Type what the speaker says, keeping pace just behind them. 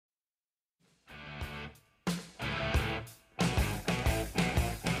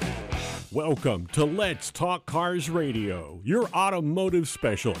Welcome to Let's Talk Cars Radio, your automotive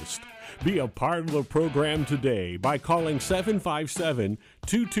specialist. Be a part of the program today by calling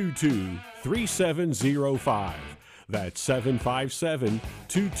 757-222-3705. That's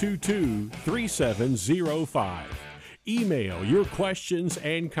 757-222-3705. Email your questions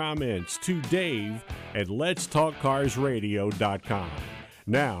and comments to Dave at letstalkcarsradio.com.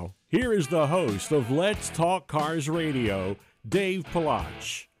 Now, here is the host of Let's Talk Cars Radio, Dave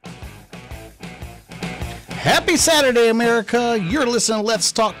Palach. Happy Saturday, America. You're listening to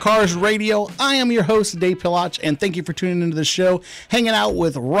Let's Talk Cars Radio. I am your host, Dave Palach, and thank you for tuning into the show, hanging out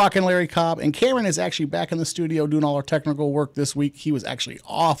with Rockin' Larry Cobb. And Cameron is actually back in the studio doing all our technical work this week. He was actually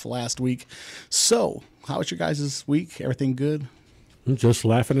off last week. So, how was your guys' week? Everything good? I'm just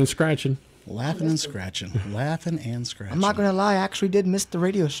laughing and scratching. Laughing and scratching. Laughing and scratching. I'm not going to lie. I actually did miss the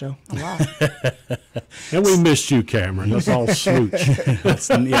radio show a lot. And we missed you, Cameron. That's all smooch. That's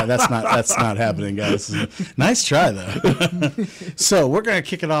not happening, guys. Nice try, though. So we're going to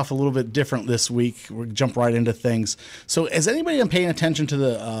kick it off a little bit different this week. We're going to jump right into things. So has anybody been paying attention to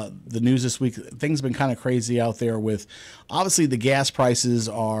the news this week? Things have been kind of crazy out there with, obviously, the gas prices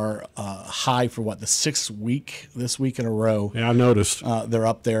are high for, the sixth week this week in a row. Yeah, I noticed. They're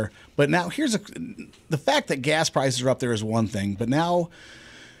up there. But now the fact that gas prices are up there is one thing, but now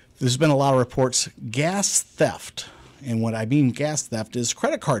there's been a lot of reports, gas theft. And what I mean gas theft is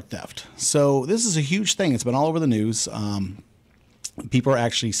credit card theft. So this is a huge thing. It's been all over the news. People are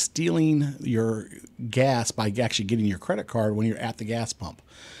actually stealing your gas by actually getting your credit card when you're at the gas pump.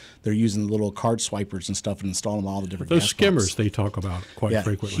 They're using the little card swipers and stuff and installing them all the different Those gas skimmers pumps. They talk about quite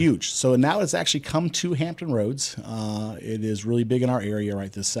frequently. Huge. So now it's actually come to Hampton Roads. It is really big in our area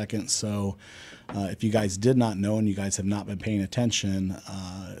right this second. So if you guys did not know and you guys have not been paying attention,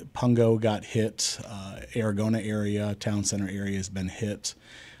 Pungo got hit. Aragona area, Town Center area has been hit.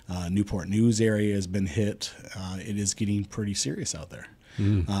 Newport News area has been hit. It is getting pretty serious out there.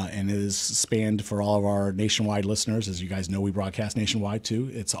 And it is spanned for all of our nationwide listeners. As you guys know, we broadcast nationwide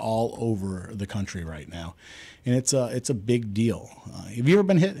too. It's all over the country right now, and it's a big deal. Have you ever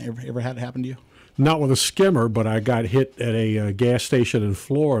been hit? Ever had it happen to you? Not with a skimmer, but I got hit at a gas station in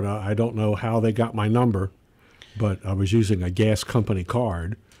Florida. I don't know how they got my number, but I was using a gas company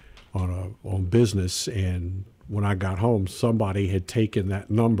card on business, and when I got home, somebody had taken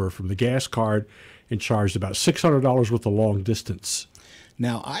that number from the gas card and charged about $600 worth of long distance.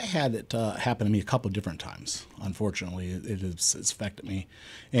 Now, I had it happen to me a couple of different times. Unfortunately, it's affected me.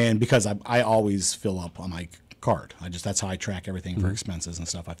 And because I always fill up on my card. That's how I track everything for expenses and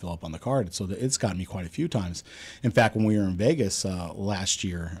stuff. I fill up on the card. So it's gotten me quite a few times. In fact, when we were in Vegas last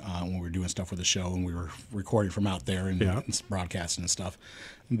year, when we were doing stuff for the show and we were recording from out there and broadcasting and stuff,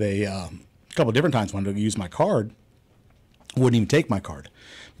 they a couple of different times wanted to use my card, wouldn't even take my card.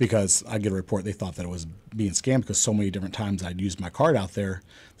 Because I get a report, they thought that it was being scammed because so many different times I'd used my card out there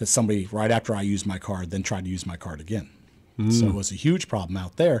that somebody, right after I used my card, then tried to use my card again. So it was a huge problem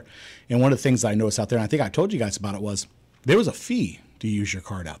out there. And one of the things I noticed out there, and I think I told you guys about it, was there was a fee to use your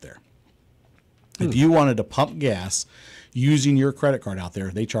card out there. If you wanted to pump gas using your credit card out there,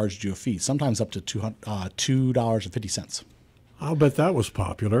 they charged you a fee, sometimes up to $2.50. I'll bet that was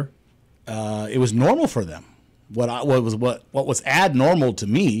popular. It was normal for them. What was abnormal to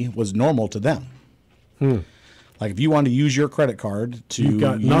me was normal to them. Like if you want to use your credit card to you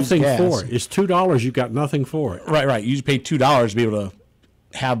got use nothing gas, for it. It's $2. You got nothing for it. Right. You pay $2 to be able to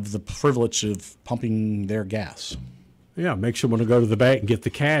have the privilege of pumping their gas. Yeah, makes you want to go to the bank and get the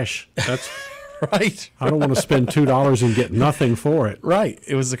cash. That's right. I don't want to spend $2 and get nothing for it. Right.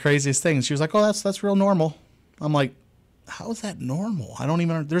 It was the craziest thing. She was like, "Oh, that's real normal." I'm like, "How is that normal? I don't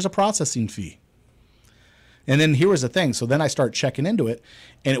even. There's a processing fee." And then here was the thing. So then I start checking into it,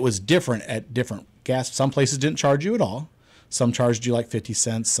 and it was different at different gas. Some places didn't charge you at all. Some charged you like 50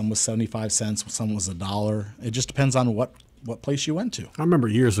 cents. Some was 75 cents. Some was $1. It just depends on what place you went to. I remember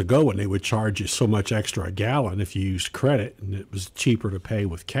years ago when they would charge you so much extra a gallon if you used credit, and it was cheaper to pay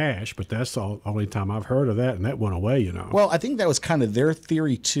with cash. But that's the only time I've heard of that, and that went away, you know. Well, I think that was kind of their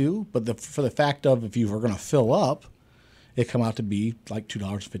theory too. But for the fact of if you were going to fill up, it come out to be like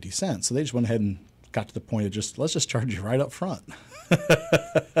 $2.50. So they just went ahead and got to the point of let's just charge you right up front.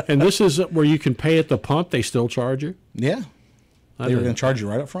 And this is where you can pay at the pump. They still charge you? Yeah. They were going to charge you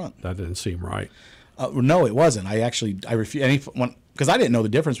right up front. That didn't seem right. No, it wasn't. I refused because I didn't know the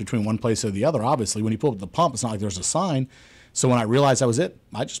difference between one place or the other. Obviously, when you pull up the pump, it's not like there's a sign. So when I realized that was it,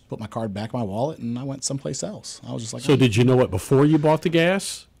 I just put my card back in my wallet and I went someplace else. I was just like, So did you know it before you bought the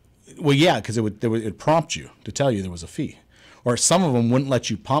gas? Well, yeah, because it would prompt you to tell you there was a fee. Or some of them wouldn't let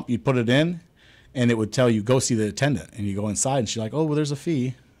you pump. You'd put it in, and it would tell you, go see the attendant. And you go inside, and she's like, oh, well, there's a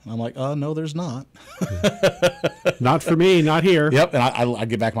fee. And I'm like, no, there's not. Not for me, not here. Yep. And I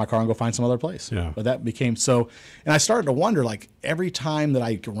get back in my car and go find some other place. Yeah. But that became so, and I started to wonder, like, every time that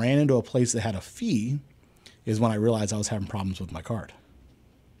I ran into a place that had a fee is when I realized I was having problems with my card.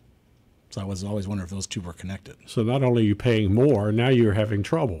 So I was always wondering if those two were connected. So not only are you paying more, now you're having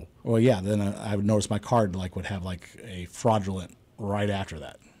trouble. Well, yeah, then I would notice my card would have a fraudulent right after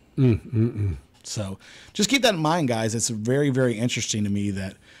that. So just keep that in mind, guys. It's very, very interesting to me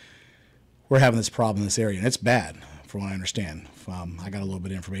that we're having this problem in this area, and it's bad from what I understand. I got a little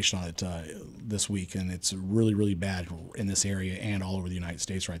bit of information on it this week, and it's really, really bad in this area and all over the United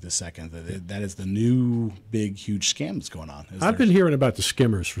States right this second. That is the new big, huge scam that's going on. I've been hearing about the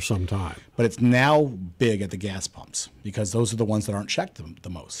skimmers for some time. But it's now big at the gas pumps because those are the ones that aren't checked the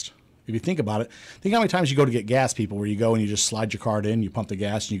most. If you think about it, think how many times you go to get gas, people, where you go and you just slide your card in, you pump the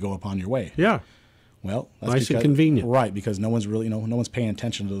gas, and you go upon your way. Yeah. Well, that's Nice and convenient. right? Because no one's really, no one's paying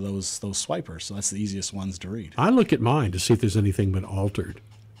attention to those swipers, so that's the easiest ones to read. I look at mine to see if there's anything been altered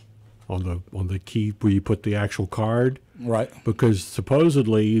on the key where you put the actual card. Right. Because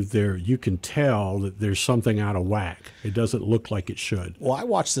supposedly you can tell that there's something out of whack. It doesn't look like it should. Well, I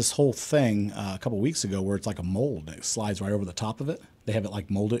watched this whole thing a couple of weeks ago where it's like a mold and it slides right over the top of it. They have it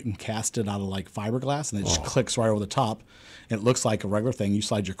molded and casted out of fiberglass, and it just clicks right over the top. And it looks like a regular thing. You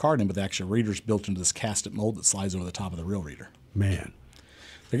slide your card in, but the actual reader's built into this casted mold that slides over the top of the real reader. Man.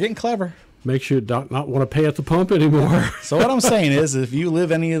 They're getting clever. Makes you not want to pay at the pump anymore. So what I'm saying is, if you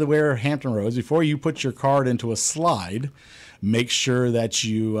live anywhere Hampton Roads, before you put your card into a slide, make sure that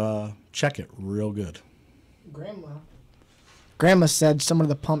you check it real good. Grandma said some of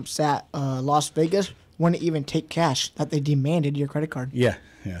the pumps at Las Vegas wouldn't even take cash, that they demanded your credit card. Yeah,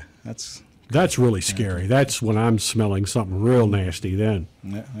 That's really scary. That's when I'm smelling something real nasty then.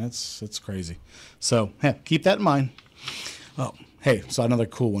 that's crazy. So keep that in mind. Oh, hey, so another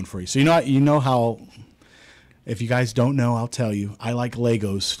cool one for you. So you know how, if you guys don't know, I'll tell you, I like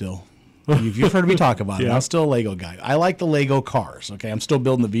Legos still. You've heard me talk about it. Yeah. I'm still a Lego guy. I like the Lego cars. Okay, I'm still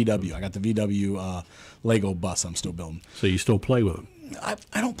building the VW. I got the VW Lego bus. I'm still building. So you still play with them. I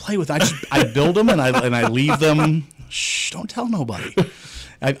don't play with them. I build them and I leave them. Shh! Don't tell nobody.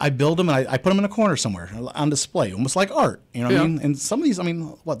 I build them and I put them in a corner somewhere on display, almost like art. You know what I mean? And some of these,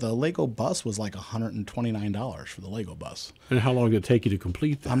 the Lego bus was like $129 for the Lego bus. And how long did it take you to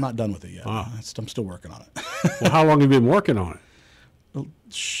complete that? I'm not done with it yet. Ah. I'm still working on it. Well, how long have you been working on it?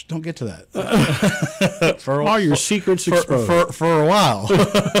 Shh! Don't get to that. All your secrets exposed. For a while.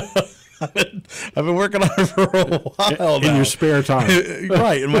 I've been working on it for a while now. In your spare time.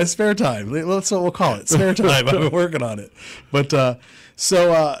 Right, in my spare time. That's what we'll call it, spare time. I've been working on it. But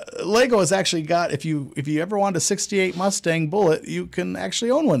so Lego has actually got, if you ever wanted a 68 Mustang Bullet, you can actually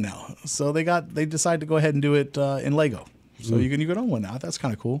own one now. So they decided to go ahead and do it in Lego. So you can own one now. That's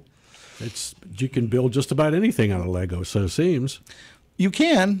kind of cool. You can build just about anything out of Lego, so it seems. You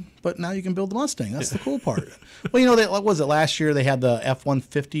can, but now you can build the Mustang. That's the cool part. Well, what was it last year? They had the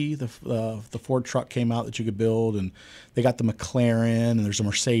F-150, the Ford truck came out that you could build, and they got the McLaren, and there's a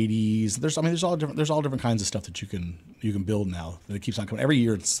Mercedes. There's all different kinds of stuff that you can build now. That it keeps on coming every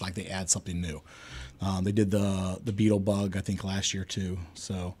year. It's like they add something new. They did the Beetle Bug, I think, last year too.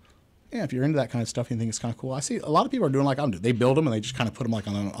 So yeah, if you're into that kind of stuff, you think it's kind of cool. I see a lot of people are doing like I'm doing. They build them and they just kind of put them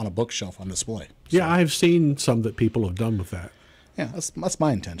on a bookshelf on display. So, Yeah, I've seen some that people have done with that. yeah, that's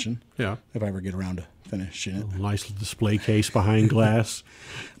my intention. Yeah. If I ever get around to finishing it. Nice display case behind glass.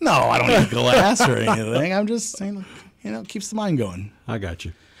 No, I don't need glass or anything. I'm just saying, it keeps the mind going. I got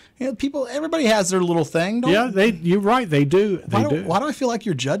you. Everybody has their little thing. You're right. They do. Why do I feel like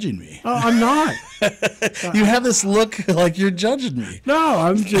you're judging me? Oh, I'm not. You have this look like you're judging me. No,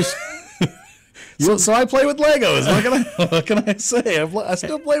 I'm just. So I play with Legos. What can I say? I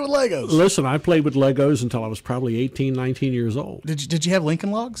still play with Legos. Listen, I played with Legos until I was probably 18, 19 years old. Did you have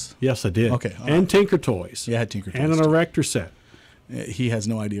Lincoln Logs? Yes, I did. Okay, all and Tinker Toys. Yeah, I had Tinker Toys. And an too. Erector set. He has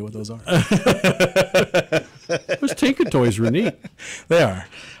no idea what those are. Those Tinker Toys were neat. They are.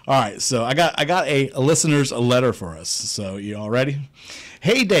 All right, so I got a listener's letter for us. So you all ready?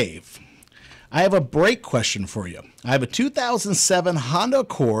 Hey, Dave. I have a brake question for you. I have a 2007 Honda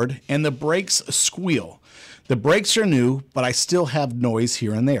Accord, and the brakes squeal. The brakes are new, but I still have noise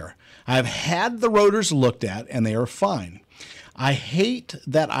here and there. I have had the rotors looked at, and they are fine. I hate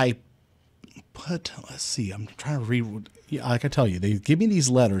that I put, let's see, I'm trying to read. Yeah, like I tell you, they give me these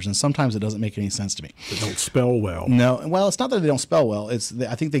letters, and sometimes it doesn't make any sense to me. They don't spell well. No, well, it's not that they don't spell well. I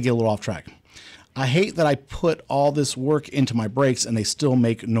think they get a little off track. I hate that I put all this work into my brakes and they still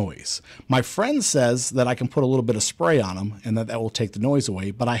make noise. My friend says that I can put a little bit of spray on them and that will take the noise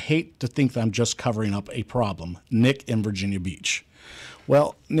away, but I hate to think that I'm just covering up a problem. Nick in Virginia Beach.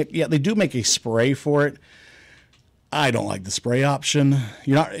 Well, Nick, yeah, they do make a spray for it. I don't like the spray option.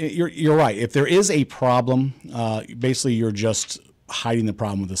 You're right. If there is a problem, basically you're just hiding the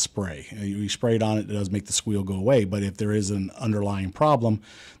problem with a spray. You spray it on it, it does make the squeal go away. But if there is an underlying problem,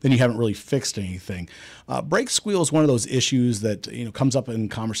 then you haven't really fixed anything. Brake squeal is one of those issues that comes up in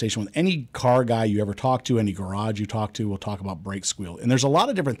conversation with any car guy you ever talk to, any garage you talk to will talk about brake squeal. And there's a lot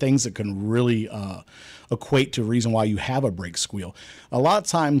of different things that can really equate to a reason why you have a brake squeal. A lot of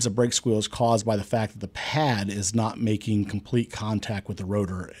times a brake squeal is caused by the fact that the pad is not making complete contact with the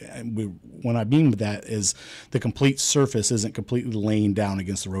rotor. And what I mean by that is the complete surface isn't completely laying down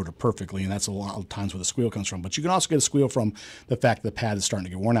against the rotor perfectly, and that's a lot of times where the squeal comes from. But you can also get a squeal from the fact that the pad is starting to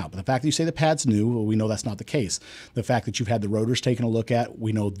get worn out. But the fact that you say the pad's new, well, we know that's not the case. The fact that you've had the rotors taken a look at,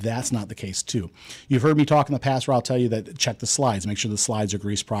 we know that's not the case too. You've heard me talk in the past where I'll tell you that check the slides, make sure the slides are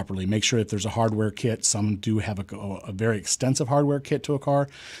greased properly, make sure if there's a hardware kit, some do have a very extensive hardware kit to a car,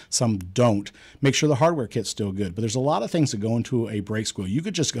 some don't. Make sure the hardware kit's still good. But there's a lot of things that go into a brake squeal. You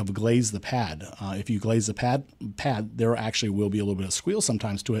could just glaze the pad. If you glaze the pad, there actually will be a little bit of squeal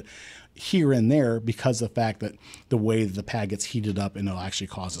sometimes to it here and there because of the fact that the way that the pad gets heated up and it'll actually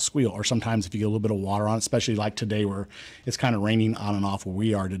cause a squeal. Or sometimes if you get a little bit of water on it, especially like today where it's kind of raining on and off where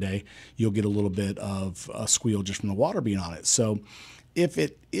we are today, you'll get a little bit of a squeal just from the water being on it. So if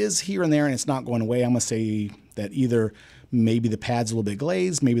it is here and there and it's not going away, I'm going to say that either maybe the pad's a little bit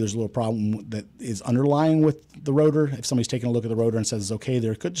glazed, maybe there's a little problem that is underlying with the rotor. If somebody's taking a look at the rotor and says it's okay,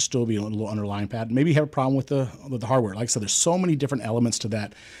 there could still be a little underlying pad. Maybe you have a problem with the hardware. Like I said, there's so many different elements to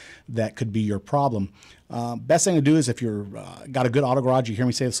that could be your problem. Best thing to do is if you're got a good auto garage, you hear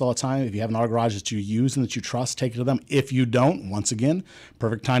me say this all the time, if you have an auto garage that you use and that you trust, take it to them. If you don't, once again,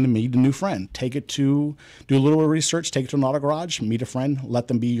 perfect time to meet a new friend. Take it to, do a little research, take it to an auto garage, meet a friend, let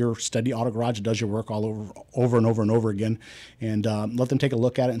them be your steady auto garage that does your work all over and over and over again, and let them take a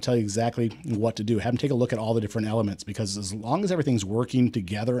look at it and tell you exactly what to do. Have them take a look at all the different elements, because as long as everything's working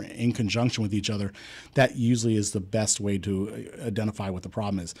together in conjunction with each other, that usually is the best way to identify what the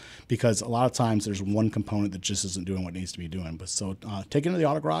problem is, because a lot of times there's one component that just isn't doing what it needs to be doing. But so take it into the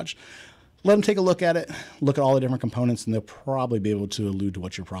auto garage, let them take a look at it, look at all the different components, and they'll probably be able to allude to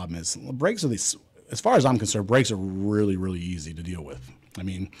what your problem is. Brakes are these, as far as I'm concerned, brakes are really, really easy to deal with. I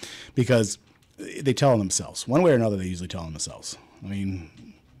mean, because they tell themselves. One way or another, they usually tell themselves. I mean,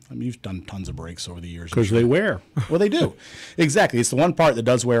 you've done tons of brakes over the years. Because they wear. Well, they do. Exactly. It's the one part that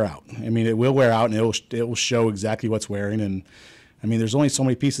does wear out. I mean, it will wear out, and it will show exactly what's wearing. And I mean, there's only so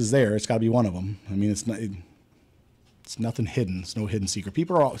many pieces there. It's got to be one of them. I mean, it's nothing hidden. It's no hidden secret.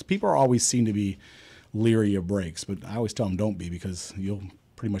 People are always seem to be leery of brakes, but I always tell them don't be, because you'll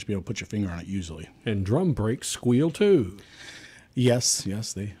pretty much be able to put your finger on it usually. And drum brakes squeal too. Yes,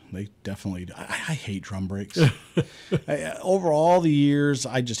 they definitely do. I hate drum brakes. Over all the years,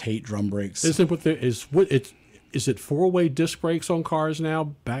 I just hate drum brakes. Is it four-way disc brakes on cars now?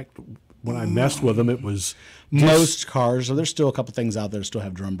 Back when I messed with them, it was most cars. So there's still a couple things out there that still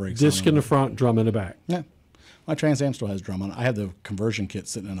have drum brakes. Disc in the front, drum in the back. Yeah, my Trans Am still has drum on it. I have the conversion kit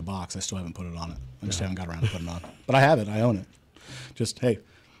sitting in a box. I still haven't put it on it. I just haven't got around to putting it on. But I have it. I own it. Just hey,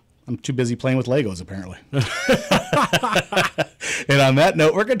 I'm too busy playing with Legos apparently. And on that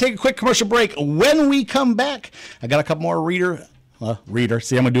note, we're going to take a quick commercial break. When we come back, I got a couple more reader.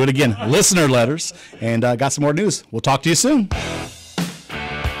 See, I'm going to do it again. Listener letters, and got some more news. We'll talk to you soon.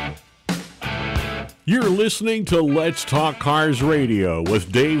 You're listening to Let's Talk Cars Radio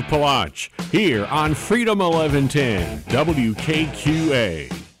with Dave Palach here on Freedom 1110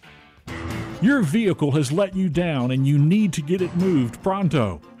 WKQA. Your vehicle has let you down and you need to get it moved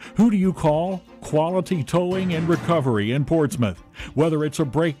pronto. Who do you call? Quality Towing and Recovery in Portsmouth. Whether it's a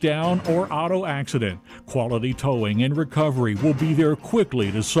breakdown or auto accident, Quality Towing and Recovery will be there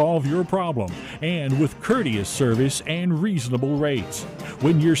quickly to solve your problem, and with courteous service and reasonable rates.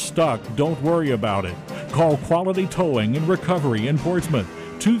 When you're stuck, don't worry about it. Call Quality Towing and Recovery in Portsmouth,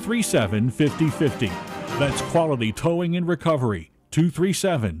 237-5050. That's Quality Towing and Recovery,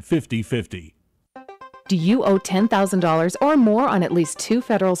 237-5050. Do you owe $10,000 or more on at least 2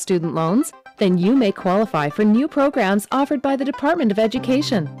 federal student loans? Then you may qualify for new programs offered by the Department of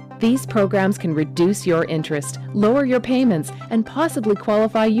Education. These programs can reduce your interest, lower your payments, and possibly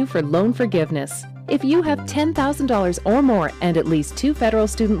qualify you for loan forgiveness. If you have $10,000 or more and at least 2 federal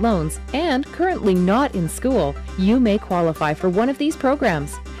student loans and currently not in school, you may qualify for one of these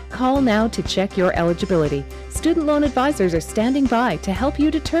programs. Call now to check your eligibility. student loan advisors are standing by to help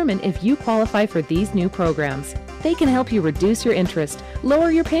you determine if you qualify for these new programs. They can help you reduce your interest, lower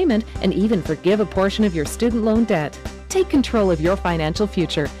your payment, and even forgive a portion of your student loan debt. Take control of your financial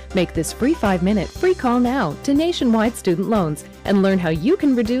future. Make this free 5-minute free call now to Nationwide Student Loans and learn how you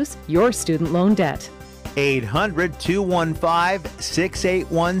can reduce your student loan debt.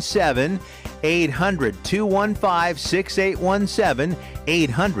 800-215-6817. 800-215-6817.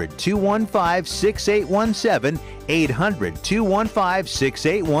 800-215-6817.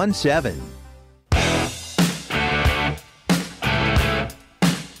 800-215-6817.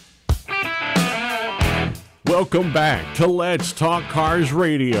 Welcome back to Let's Talk Cars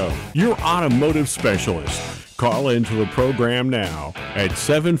Radio, your automotive specialist. Call into the program now at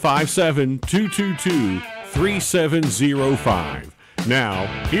 757-222-3705. Now,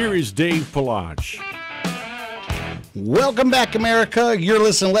 here is Dave Palach. Welcome back, America. You're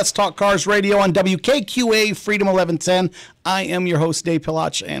listening to Let's Talk Cars Radio on WKQA Freedom 1110. I am your host, Dave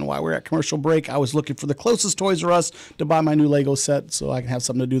Palach, and while we're at commercial break, I was looking for the closest Toys R Us to buy my new Lego set so I can have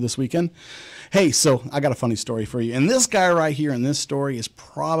something to do this weekend. Hey, so I got a funny story for you. And this guy right here in this story is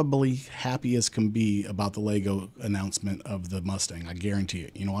probably happy as can be about the Lego announcement of the Mustang. I guarantee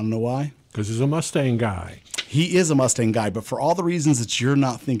it. You want to know why? Because he's a Mustang guy. He is a Mustang guy, but for all the reasons that you're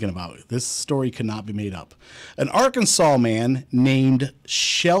not thinking about, this story cannot be made up. An Arkansas man named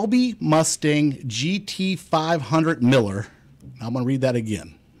Shelby Mustang GT500 Miller. I'm going to read that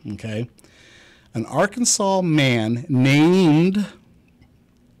again, okay? An Arkansas man named...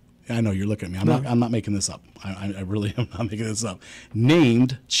 I know you're looking at me. I'm not making this up. I really am not making this up.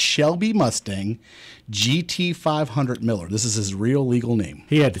 Named Shelby Mustang GT500 Miller. This is his real legal name.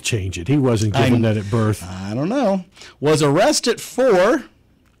 He had to change it. He wasn't given that at birth. I don't know. Was arrested for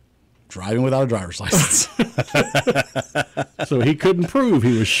driving without a driver's license. So he couldn't prove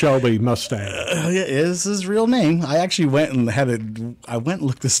he was Shelby Mustang. Yeah, this is his real name. I actually went and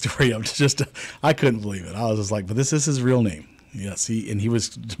looked this story up. I couldn't believe it. I was just like, but this is his real name. Yes, he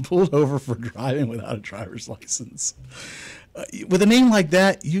was pulled over for driving without a driver's license. With a name like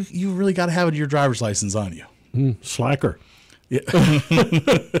that, you really got to have your driver's license on you. Slacker. Yeah.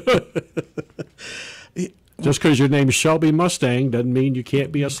 Just because your name is Shelby Mustang doesn't mean you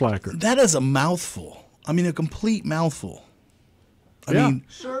can't be a slacker. That is a mouthful. I mean, a complete mouthful. I mean,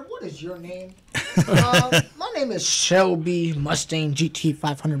 Sir, what is your name? My name is Shelby Mustang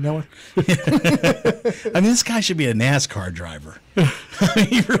GT500 Miller. I mean, this guy should be a NASCAR driver.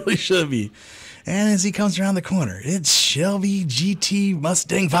 He really should be. And as he comes around the corner, it's Shelby GT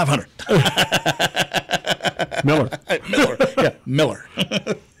Mustang 500. Miller. Miller. Yeah, Miller.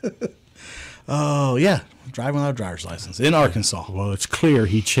 Oh, yeah. Driving without a driver's license in Arkansas. Well, it's clear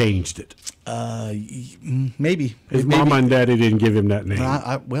he changed it. Maybe. His mama and daddy didn't give him that name.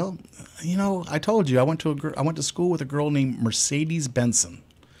 Well, you know, I told you I went to school with a girl named Mercedes Benson.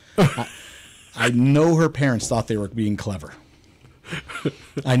 I know her parents thought they were being clever.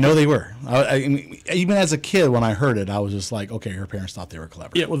 I know they were. I mean, even as a kid, when I heard it, I was just like, okay, her parents thought they were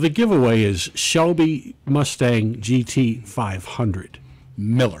clever. Yeah, well, the giveaway is Shelby Mustang GT 500.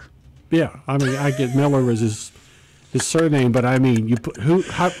 Miller. Yeah, I mean, I get Miller as his surname, but I mean,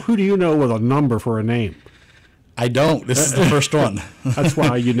 who do you know with a number for a name? I don't. This is the first one. That's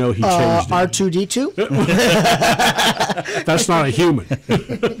why you know he changed it. R2-D2? That's not a human.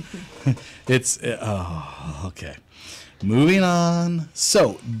 It's okay. Moving on.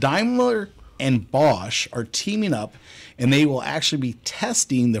 So Daimler and Bosch are teaming up, and they will actually be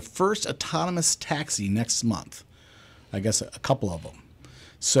testing the first autonomous taxi next month. I guess a couple of them.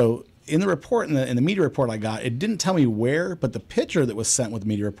 So in the report, in the media report I got, it didn't tell me where, but the picture that was sent with the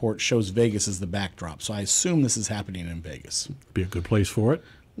media report shows Vegas as the backdrop. So I assume this is happening in Vegas. Be a good place for it.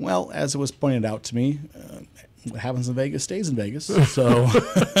 Well, as it was pointed out to me, what happens in Vegas stays in Vegas. So,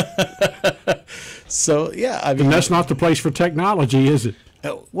 so yeah. I mean, And that's not the place for technology, is it?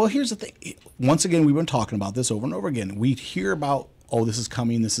 well, here's the thing. Once again, we've been talking about this over and over again. We hear about, oh, this is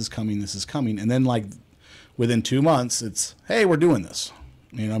coming, this is coming, this is coming. And then like within 2 months, it's, hey, we're doing this.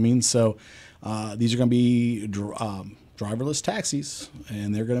 You know what I mean? So these are going to be driverless taxis,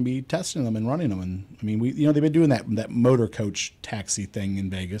 and they're going to be testing them and running them. And I mean, they've been doing that motor coach taxi thing in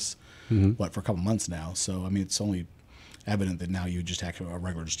Vegas, for a couple months now. So I mean, it's only evident that now you just have a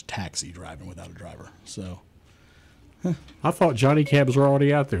regular taxi driving without a driver. So I thought Johnny Cabs were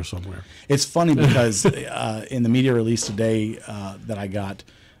already out there somewhere. it's funny because in the media release today that I got,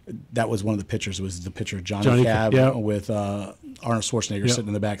 that was one of the pictures. Was the picture of Johnny Cab with Arnold Schwarzenegger sitting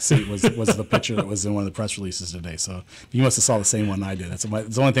in the back seat was the picture that was in one of the press releases today. So you must have saw the same one I did. That's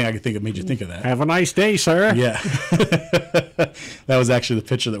the only thing I could think of made you think of that. Have a nice day, sir. Yeah, that was actually the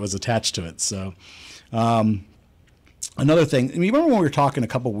picture that was attached to it. So, Another thing, you remember when we were talking a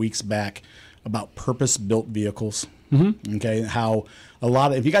couple weeks back about purpose-built vehicles? Mm-hmm. Okay, how a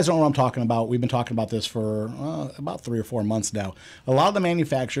lot of, if you guys don't know what I'm talking about, we've been talking about this for about 3 or 4 months now. A lot of the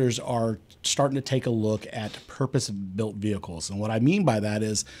manufacturers are starting to take a look at purpose-built vehicles. And what I mean by that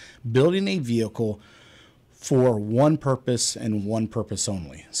is building a vehicle for one purpose and one purpose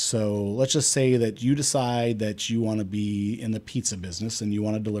only. So let's just say that you decide that you want to be in the pizza business and you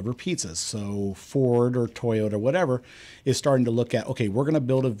want to deliver pizzas. So Ford or Toyota, whatever, is starting to look at, okay, we're going to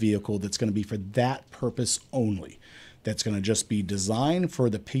build a vehicle that's going to be for that purpose only. That's going to just be designed for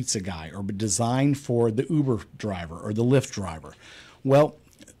the pizza guy or designed for the Uber driver or the Lyft driver. Well,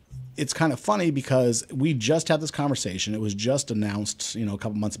 it's kind of funny because we just had this conversation. It was just announced, a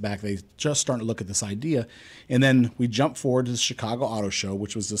couple months back. They just started to look at this idea. And then we jumped forward to the Chicago Auto Show,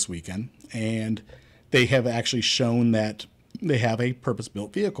 which was this weekend. And they have actually shown that they have a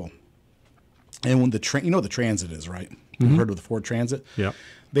purpose-built vehicle. And when the the Transit is, right? Mm-hmm. You've heard of the Ford Transit? Yeah.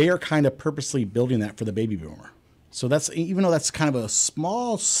 They are kind of purposely building that for the baby boomer. So that's, even though that's kind of a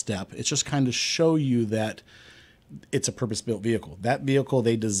small step, it's just kind of show you that it's a purpose-built vehicle. That vehicle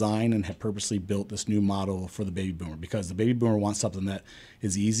they design and have purposely built this new model for the baby boomer because the baby boomer wants something that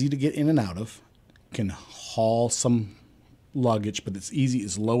is easy to get in and out of, can haul some luggage, but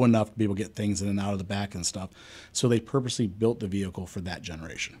it's low enough to be able to get things in and out of the back and stuff. So they purposely built the vehicle for that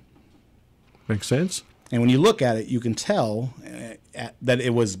generation. Makes sense. And when you look at it, you can tell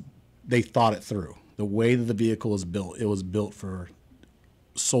that they thought it through. The way that the vehicle is built, it was built for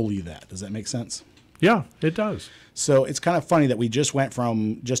solely that. Does that make sense? Yeah, it does. So it's kind of funny that we just went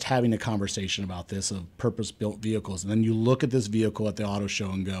from just having a conversation about this of purpose-built vehicles, and then you look at this vehicle at the auto show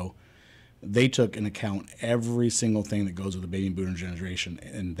and go, they took into account every single thing that goes with the baby boomer generation,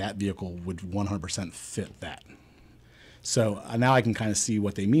 and that vehicle would 100% fit that. So now I can kind of see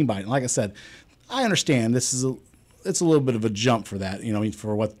what they mean by it. And like I said, I understand it's a little bit of a jump for that,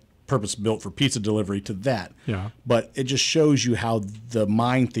 for what purpose-built for pizza delivery to that. Yeah. But it just shows you how the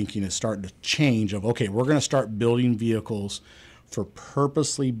mind thinking is starting to change of, okay, we're going to start building vehicles for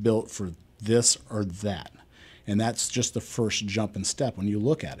purposely built for this or that. And that's just the first jump and step when you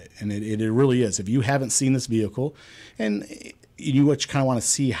look at it. And it really is. If you haven't seen this vehicle and you kind of want to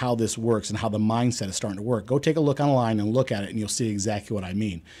see how this works and how the mindset is starting to work, go take a look online and look at it and you'll see exactly what I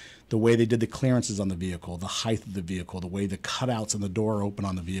mean. The way they did the clearances on the vehicle, the height of the vehicle, the way the cutouts and the door open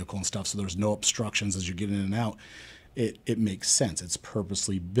on the vehicle and stuff, so there's no obstructions as you get in and out. It makes sense. It's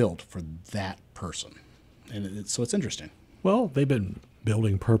purposely built for that person. And so it's interesting. Well, they've been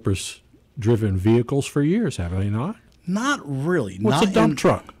building purpose-driven vehicles for years, have they not? Not really. What's a dump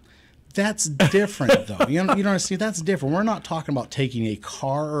truck? That's different, though. You know, see, that's different. We're not talking about taking a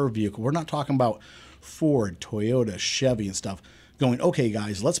car or a vehicle. We're not talking about Ford, Toyota, Chevy and stuff going, okay,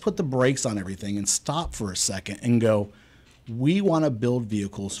 guys, let's put the brakes on everything and stop for a second and go, we want to build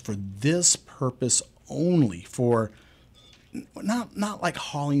vehicles for this purpose only, for not like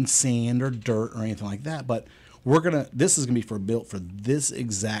hauling sand or dirt or anything like that, but this is going to be built for this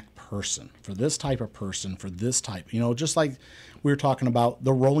exact person, for this type of person, for this type, just like we were talking about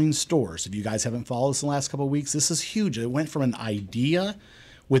the rolling stores. If you guys haven't followed us in the last couple of weeks, this is huge. It went from an idea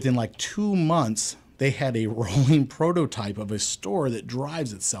within like 2 months. They had a rolling prototype of a store that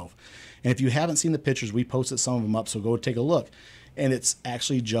drives itself. And if you haven't seen the pictures, we posted some of them up, so go take a look. And it's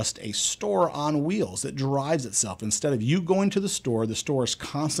actually just a store on wheels that drives itself. Instead of you going to the store is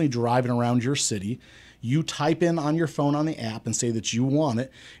constantly driving around your city. You type in on your phone on the app and say that you want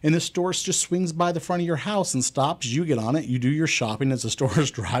it, and the store just swings by the front of your house and stops. You get on it, you do your shopping as the store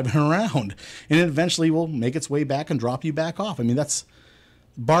is driving around, and it eventually will make its way back and drop you back off. I mean, that's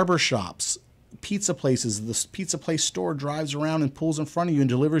barber shops, pizza places. The pizza place store drives around and pulls in front of you and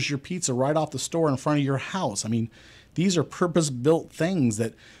delivers your pizza right off the store in front of your house. I mean, these are purpose-built things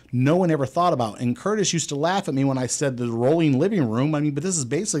that no one ever thought about. And Curtis used to laugh at me when I said the rolling living room. I mean, but this is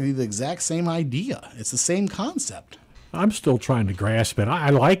basically the exact same idea. It's the same concept. I'm still trying to grasp it. I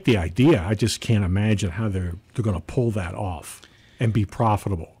like the idea. I just can't imagine how they're going to pull that off and be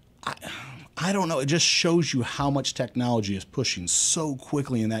profitable. I don't know. It just shows you how much technology is pushing so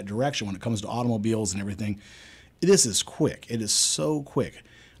quickly in that direction when it comes to automobiles and everything. This is quick. It is so quick.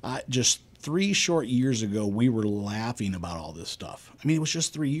 Just 3 short years ago, we were laughing about all this stuff. I mean, it was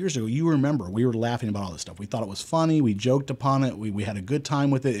just 3 years ago. You remember, we were laughing about all this stuff. We thought it was funny. We joked upon it. We had a good time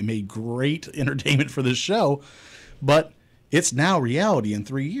with it. It made great entertainment for this show. But it's now reality in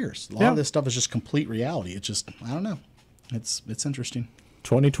 3 years. A lot of this stuff is just complete reality. It's just, I don't know. It's interesting.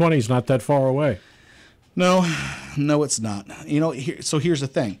 2020 is not that far away. No, it's not. So here's the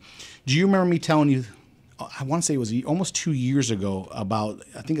thing. Do you remember me telling you, I want to say it was almost 2 years ago, about,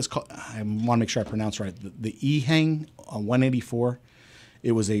 I think it's called, I want to make sure I pronounce right, the EHang 184.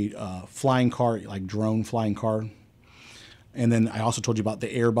 It was a flying car, like drone flying car. And then I also told you about the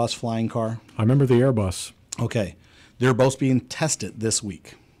Airbus flying car. I remember the Airbus. Okay. They're both being tested this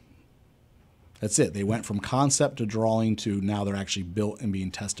week. That's it. They went from concept to drawing to now they're actually built and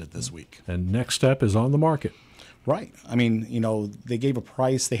being tested this week. And Next Step is on the market. Right. I mean, they gave a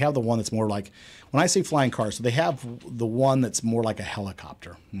price. They have the one that's more like, when I say flying car, so they have the one that's more like a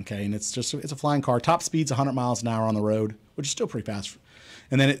helicopter. Okay. And it's a flying car. Top speed's 100 miles an hour on the road, which is still pretty fast.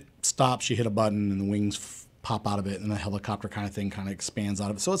 And then it stops, you hit a button, and the wings pop out of it, and the helicopter kind of thing kind of expands out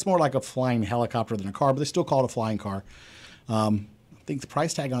of it. So it's more like a flying helicopter than a car, but they still call it a flying car. I think the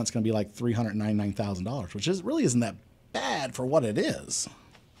price tag on it's going to be like $399,000, which really isn't that bad for what it is.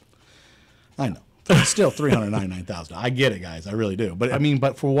 I know. It's still $399,000. I get it, guys. I really do. But I mean,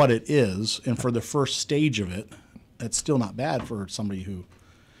 but for what it is, and for the first stage of it, it's still not bad for somebody who,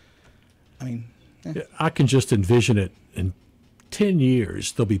 I mean. I can just envision it in 10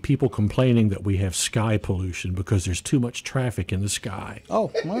 years, there'll be people complaining that we have sky pollution because there's too much traffic in the sky. Oh,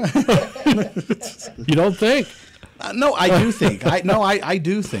 well. You don't think? No, I do think. I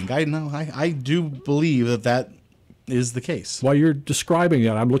do think. I do believe that is the case. While you're describing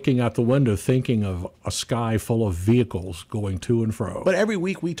that, I'm looking out the window thinking of a sky full of vehicles going to and fro. But every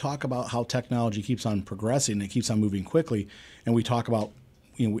week we talk about how technology keeps on progressing and it keeps on moving quickly. And we talk about,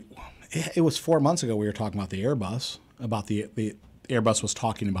 it was 4 months ago we were talking about the Airbus. About the Airbus was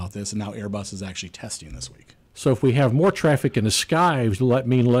talking about this, and now Airbus is actually testing this week. So if we have more traffic in the sky, does that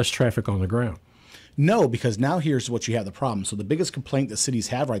mean less traffic on the ground? No, because now here's what you have the problem. So the biggest complaint that cities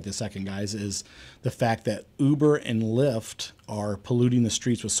have right this second, guys, is the fact that Uber and Lyft are polluting the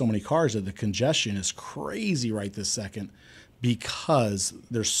streets with so many cars that the congestion is crazy right this second because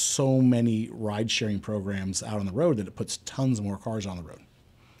there's so many ride-sharing programs out on the road that it puts tons more cars on the road.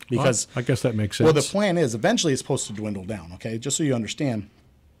 Because I guess that makes sense. Well, the plan is eventually it's supposed to dwindle down, okay? Just so you understand,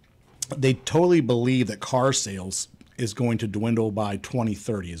 they totally believe that car sales is going to dwindle by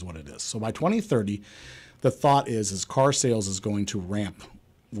 2030 is what it is. So by 2030, the thought is car sales is going to ramp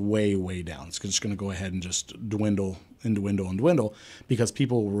way, way down. It's just going to go ahead and just dwindle and dwindle and dwindle because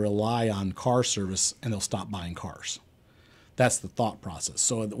people will rely on car service and they'll stop buying cars. That's the thought process.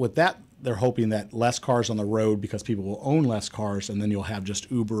 So with that, they're hoping that less cars on the road because people will own less cars, and then you'll have just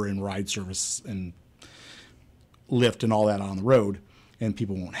Uber and ride service and Lyft and all that on the road, and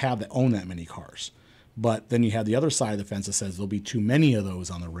people won't own that many cars. But then you have the other side of the fence that says there'll be too many of those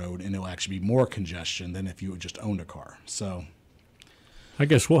on the road, and it'll actually be more congestion than if you just owned a car. So I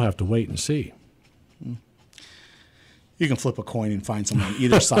guess we'll have to wait and see. You can flip a coin and find someone on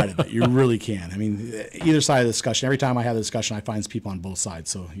either side of it. You really can. I mean, either side of the discussion, every time I have the discussion, I find people on both sides.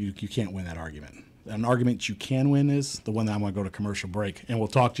 So you can't win that argument. An argument you can win is the one that I'm going to go to commercial break. And we'll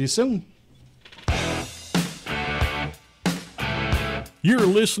talk to you soon. You're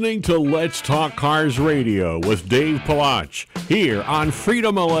listening to Let's Talk Cars Radio with Dave Palach here on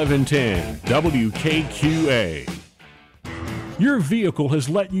Freedom 1110 WKQA. Your vehicle has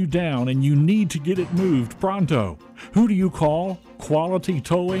let you down and you need to get it moved pronto. Who do you call? Quality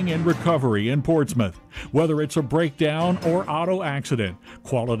Towing and Recovery in Portsmouth. Whether it's a breakdown or auto accident,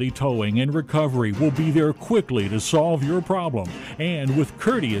 Quality Towing and Recovery will be there quickly to solve your problem and with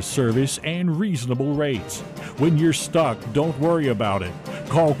courteous service and reasonable rates. When you're stuck, don't worry about it.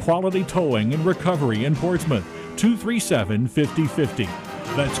 Call Quality Towing and Recovery in Portsmouth, 237-5050.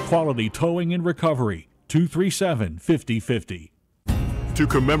 That's Quality Towing and Recovery, 237-5050. To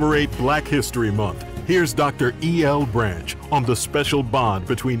commemorate Black History Month, here's Dr. E.L. Branch on the special bond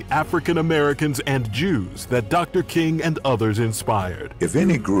between African Americans and Jews that Dr. King and others inspired. If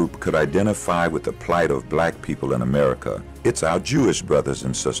any group could identify with the plight of black people in America, it's our Jewish brothers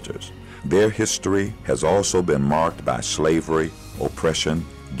and sisters. Their history has also been marked by slavery, oppression,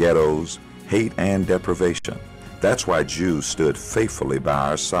 ghettos, hate, and deprivation. That's why Jews stood faithfully by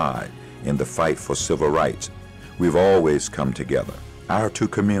our side in the fight for civil rights. We've always come together, our two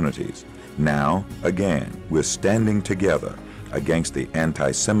communities. Now, again, we're standing together against the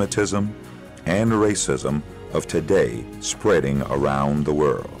anti-Semitism and racism of today spreading around the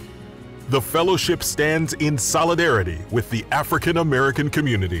world. The fellowship stands in solidarity with the African American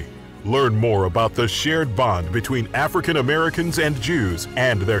community. Learn more about the shared bond between African Americans and Jews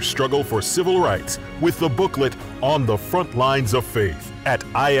and their struggle for civil rights with the booklet On the Front Lines of Faith at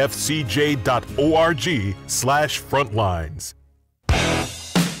ifcj.org/frontlines.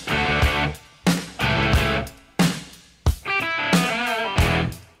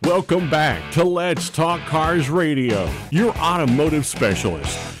 Welcome back to Let's Talk Cars Radio, your automotive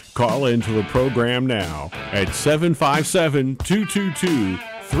specialist. Call into the program now at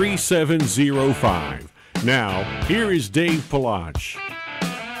 757-222-3705. Now, here is Dave Palach.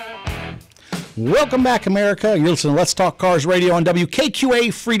 Welcome back, America. You're listening to Let's Talk Cars Radio on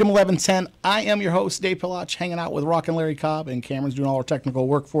WKQA Freedom 1110. I am your host, Dave Palach, hanging out with Rock and Larry Cobb, and Cameron's doing all our technical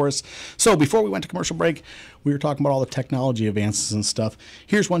work for us. So before we went to commercial break, we were talking about all the technology advances and stuff.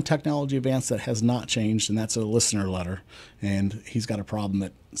 Here's one technology advance that has not changed, and that's a listener letter. And he's got a problem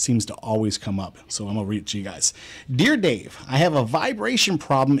that seems to always come up. So I'm going to read it to you guys. Dear Dave, I have a vibration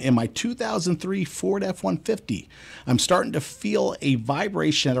problem in my 2003 Ford F-150. I'm starting to feel a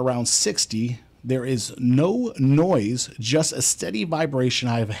vibration at around 60. There is no noise, just a steady vibration.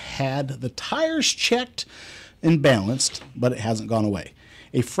 I've had the tires checked and balanced, but it hasn't gone away.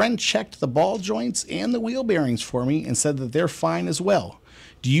 A friend checked the ball joints and the wheel bearings for me and said that they're fine as well.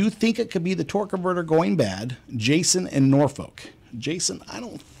 Do you think it could be the torque converter going bad? Jason in Norfolk. Jason, I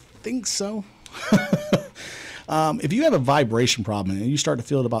don't think so. If you have a vibration problem and you start to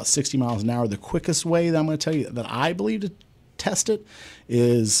feel it about 60 miles an hour, the quickest way that I'm going to tell you that I believe to test it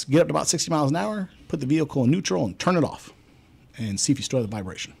is get up to about 60 miles an hour, put the vehicle in neutral, and turn it off, and see if you still have the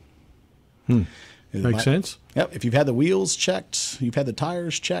vibration. Makes sense. Yep. If you've had the wheels checked, you've had the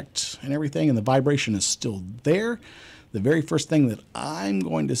tires checked and everything, and the vibration is still there, the very first thing that I'm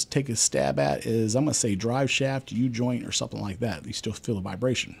going to take a stab at is I'm going to say drive shaft, U-joint, or something like that. You still feel the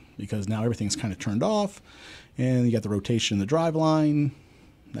vibration because now everything's kind of turned off, and you got the rotation in the drive line.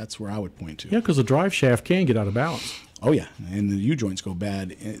 That's where I would point to. Yeah, because the drive shaft can get out of balance. Oh, yeah, and the U-joints go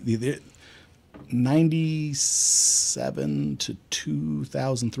bad. 97 to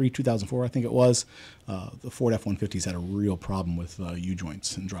 2003, 2004, I think it was, the Ford F-150s had a real problem with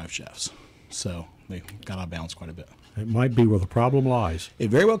U-joints and drive shafts. So they got out of balance quite a bit. It might be where the problem lies. It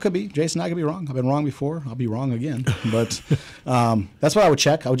very well could be. Jason, I could be wrong. I've been wrong before. I'll be wrong again. But that's what I would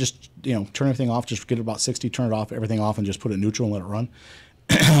check. I would just, turn everything off, just get it about 60, turn it off, everything off, and just put it neutral and let it run.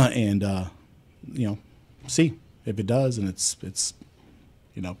 And, see if it does, and it's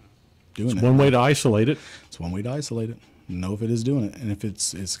doing it. One way to isolate it. It's one way to isolate it. Know if it is doing it, and if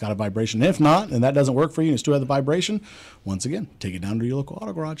it's got a vibration. If not, and that doesn't work for you, and you still have the vibration, once again, take it down to your local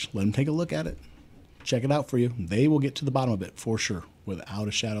auto garage. Let them take a look at it. Check it out for you. They will get to the bottom of it for sure, without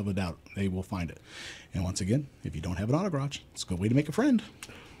a shadow of a doubt. They will find it. And once again, if you don't have an auto garage, it's a good way to make a friend.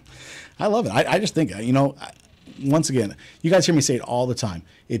 I love it. I just think, once again, you guys hear me say it all the time.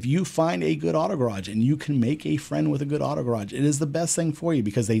 If you find a good auto garage and you can make a friend with a good auto garage, it is the best thing for you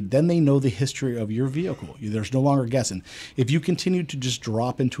because then they know the history of your vehicle. There's no longer guessing. If you continue to just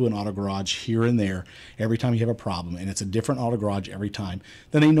drop into an auto garage here and there every time you have a problem, and it's a different auto garage every time,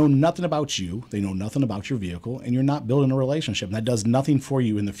 then they know nothing about you. They know nothing about your vehicle, and you're not building a relationship. And that does nothing for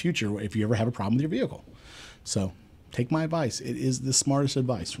you in the future if you ever have a problem with your vehicle. So take my advice. It is the smartest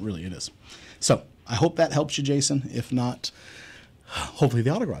advice. Really, it is. So I hope that helps you, Jason. If not, hopefully the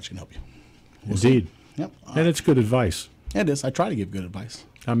auto garage can help you. Indeed. Yep. And it's good advice. It is. I try to give good advice.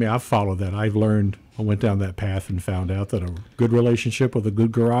 I mean, I've followed that. I went down that path and found out that a good relationship with a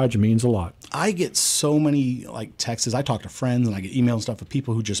good garage means a lot. I get so many texts. I talk to friends and I get emails and stuff of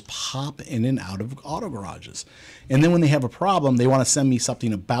people who just pop in and out of auto garages. And then when they have a problem, they want to send me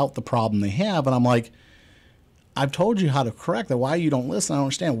something about the problem they have. And I'm like, I've told you how to correct that. Why you don't listen? I don't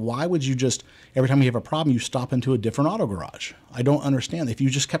understand. Why would you just, every time you have a problem, you stop into a different auto garage? I don't understand. If you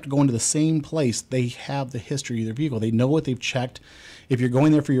just kept going to the same place, they have the history of their vehicle. They know what they've checked. If you're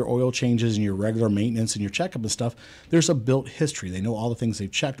going there for your oil changes and your regular maintenance and your checkup and stuff, there's a built history. They know all the things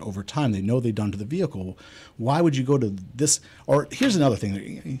they've checked over time. They know they've done to the vehicle. Why would you go to this? Or here's another thing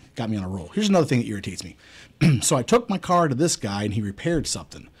that got me on a roll. Here's another thing that irritates me. So I took my car to this guy and he repaired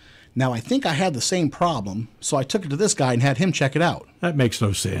something. Now, I think I had the same problem, so I took it to this guy and had him check it out. That makes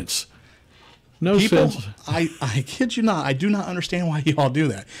no sense. Sense. I kid you not. I do not understand why you all do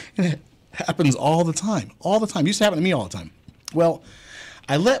that. And it happens all the time. All the time. It used to happen to me all the time. Well,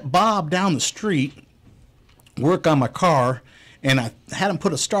 I let Bob down the street work on my car, and I had him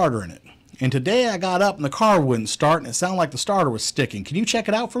put a starter in it. And today I got up and the car wouldn't start, and it sounded like the starter was sticking. Can you check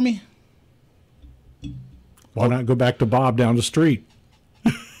it out for me? Why not go back to Bob down the street?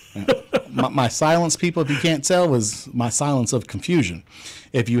 My silence, people, if you can't tell, was my silence of confusion.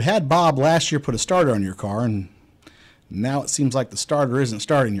 If you had Bob last year put a starter on your car, and now it seems like the starter isn't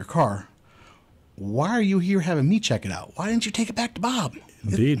starting your car, why are you here having me check it out? Why didn't you take it back to Bob?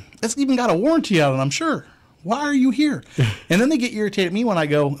 Indeed. It's even got a warranty on it, I'm sure. Why are you here? And then they get irritated at me when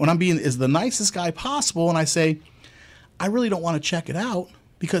I'm being as the nicest guy possible, and I say, I really don't want to check it out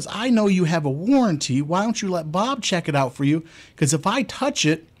because I know you have a warranty. Why don't you let Bob check it out for you? Because if I touch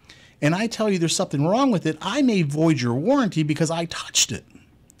it, and I tell you there's something wrong with it, I may void your warranty because I touched it.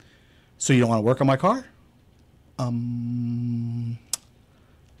 So you don't want to work on my car?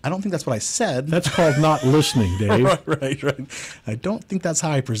 I don't think that's what I said. That's called not listening, Dave. right. I don't think that's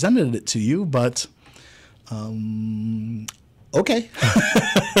how I presented it to you, but okay.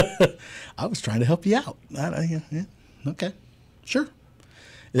 I was trying to help you out. Yeah. Okay, sure.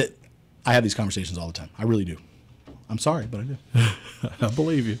 I have these conversations all the time. I really do. I'm sorry, but I do. I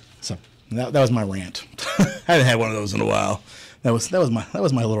believe you. So that was my rant. I haven't had one of those in a while. That was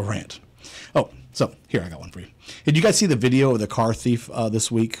my little rant. Oh, so here I got one for you. Did you guys see the video of the car thief this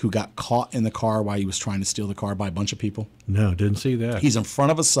week who got caught in the car while he was trying to steal the car by a bunch of people? No, didn't see that. He's in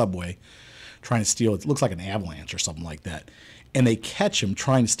front of a Subway trying to steal. It looks like an avalanche or something like that. And they catch him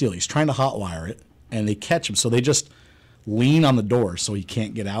trying to steal. He's trying to hotwire it, and they catch him. So they just lean on the door so he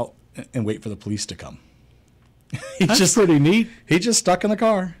can't get out and wait for the police to come. That's pretty neat. He's just stuck in the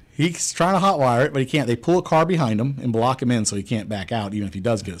car. He's trying to hotwire it, but he can't. They pull a car behind him and block him in so he can't back out, even if he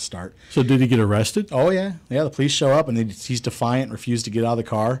does get a start. So did he get arrested? Oh, yeah. Yeah, the police show up, and he's defiant and refused to get out of the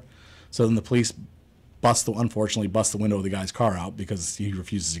car. So then the police unfortunately bust the window of the guy's car out because he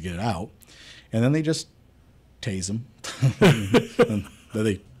refuses to get it out. And then they just tase him. And then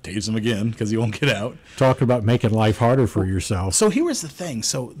they tase him again because he won't get out. Talking about making life harder for yourself. So here was the thing.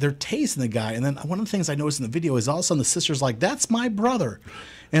 So they're tasing the guy, and then one of the things I noticed in the video is all of a sudden the sister's like, "That's my brother."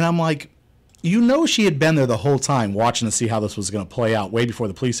 And I'm like, she had been there the whole time watching to see how this was going to play out way before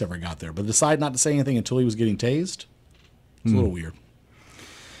the police ever got there, but decided not to say anything until he was getting tased. It's a little weird.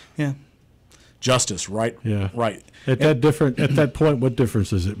 Yeah. Justice, right? Yeah. Right. At that point, what difference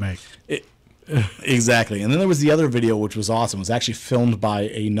does it make? Exactly. And then there was the other video, which was awesome. It was actually filmed by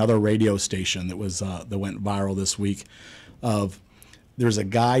another radio station that went viral this week. There's a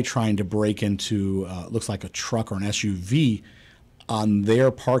guy trying to break into looks like a truck or an SUV on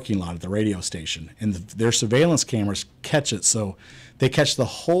their parking lot at the radio station, and their surveillance cameras catch it. So they catch the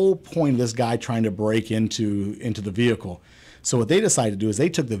whole point of this guy trying to break into the vehicle. So what they decided to do is they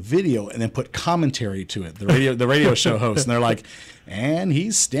took the video and then put commentary to it. The radio show host, and they're like, "And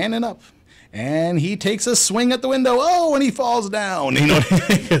he's standing up, and he takes a swing at the window. Oh, and he falls down."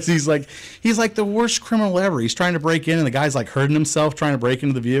 Because he's like the worst criminal ever. He's trying to break in, and the guy's like hurting himself trying to break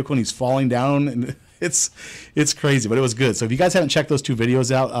into the vehicle, and he's falling down, and it's crazy, but it was good. So if you guys haven't checked those two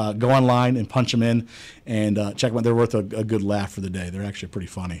videos out, go online and punch them in and check them out. They're worth a good laugh for the day. They're actually pretty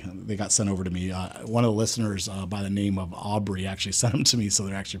funny. They got sent over to me. One of the listeners by the name of Aubrey actually sent them to me, so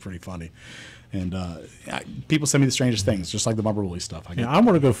they're actually pretty funny. And people send me the strangest things, just like the Bumper Bully stuff. I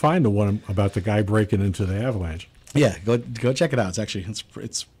want to go find the one about the guy breaking into the avalanche. Yeah, go check it out. It's actually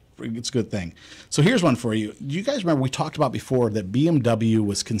it's a good thing. So here's one for you. Do you guys remember we talked about before that BMW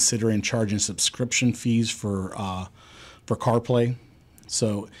was considering charging subscription fees for CarPlay?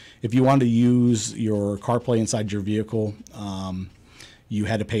 So if you wanted to use your CarPlay inside your vehicle, you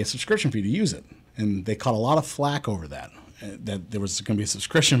had to pay a subscription fee to use it. And they caught a lot of flack over that there was going to be a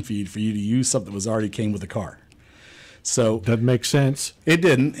subscription fee for you to use something that already came with the car. So that makes sense. It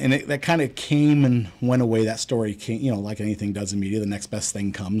didn't, and that kind of came and went away. That story came, like anything does in media, the next best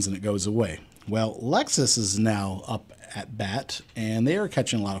thing comes and it goes away. Well, Lexus is now up at bat, and they are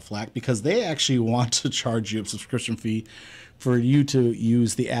catching a lot of flack because they actually want to charge you a subscription fee for you to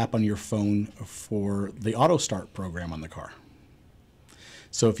use the app on your phone for the Auto Start program on the car.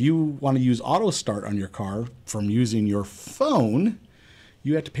 So if you want to use Auto Start on your car from using your phone,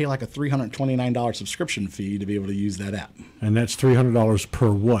 you have to pay like a $329 subscription fee to be able to use that app. And that's $300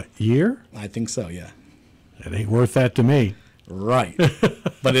 per what, year? I think so, yeah. It ain't worth that to me. Right.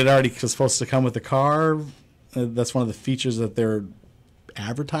 But it already was supposed to come with the car. That's one of the features that they're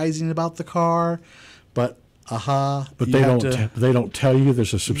advertising about the car. But But they don't tell you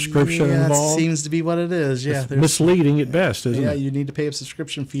there's a subscription involved? That seems to be what it is. Yeah, it's misleading at best, isn't it? Yeah, you need to pay a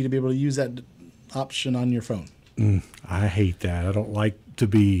subscription fee to be able to use that option on your phone. I hate that. I don't like to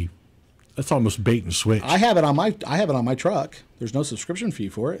be. That's almost bait and switch. I have it on my truck. There's no subscription fee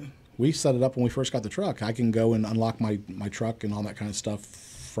for it. We set it up when we first got the truck. I can go and unlock my truck and all that kind of stuff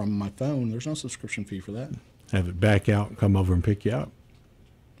from my phone. There's no subscription fee for that. Have it back out and come over and pick you up.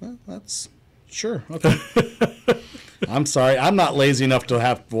 Well, that's sure. Okay. I'm sorry. I'm not lazy enough to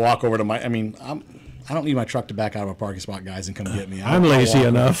have to walk over to I don't need my truck to back out of a parking spot, guys, and come get me. I'm lazy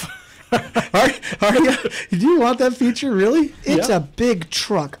enough. Are you? Do you want that feature, really? It's a big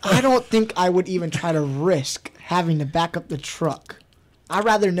truck. I don't think I would even try to risk having to back up the truck. I'd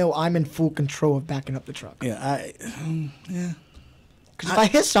rather know I'm in full control of backing up the truck. Yeah, Because if I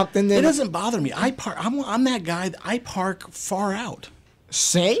hit something, then it doesn't bother me. I'm that guy. I park far out.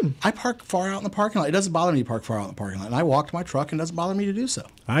 Same. I park far out in the parking lot. It doesn't bother me to park far out in the parking lot. And I walk to my truck, and it doesn't bother me to do so.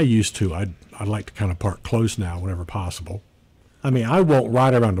 I used to. I'd like to kind of park close now whenever possible. I mean, I won't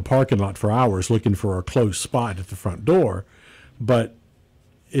ride around the parking lot for hours looking for a close spot at the front door, but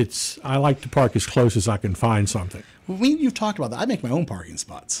I like to park as close as I can find something. Well, you've talked about that. I make my own parking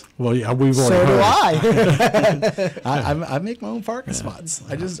spots. Well, yeah, we've So already do heard. I. I make my own parking spots.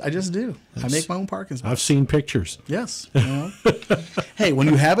 I just do. I make my own parking spots. I've seen pictures. Yes. You know? Hey, when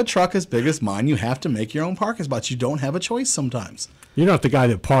you have a truck as big as mine, you have to make your own parking spots. You don't have a choice sometimes. You're not the guy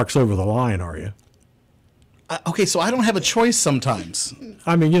that parks over the line, are you? Okay, so I don't have a choice sometimes.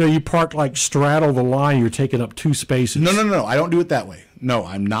 I mean, you park like straddle the line, you're taking up 2 spaces. No. I don't do it that way. No,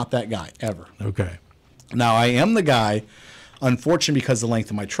 I'm not that guy, ever. Okay. Now, I am the guy, unfortunately, because of the length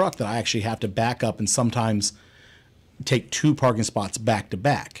of my truck, that I actually have to back up and sometimes take 2 parking spots back to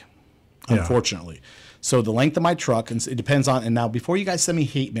back, unfortunately. So the length of my truck, and it depends on, and now before you guys send me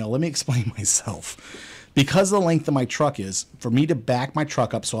hate mail, let me explain myself. Because of the length of my truck is, for me to back my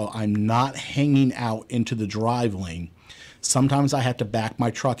truck up so I'm not hanging out into the drive lane, sometimes I have to back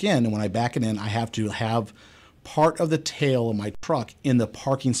my truck in, and when I back it in, I have to have part of the tail of my truck in the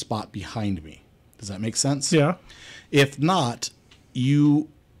parking spot behind me. Does that make sense? Yeah. If not,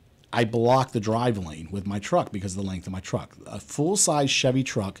 I block the drive lane with my truck because of the length of my truck. A full-size Chevy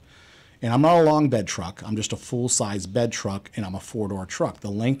truck, and I'm not a long bed truck. I'm just a full-size bed truck, and I'm a 4-door truck. The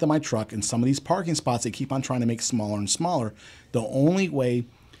length of my truck and some of these parking spots, they keep on trying to make smaller and smaller. The only way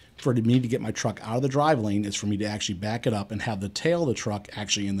for me to get my truck out of the drive lane is for me to actually back it up and have the tail of the truck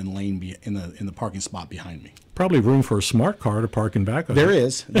actually in the lane in the parking spot behind me. Probably room for a smart car to park in back of. There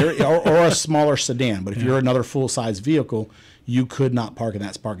is, or a smaller sedan. But if you're another full-size vehicle, you could not park in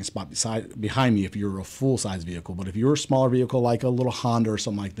that parking spot behind me if you're a full-size vehicle. But if you're a smaller vehicle like a little Honda or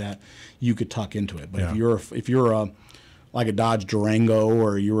something like that, you could tuck into it. But if you're like a Dodge Durango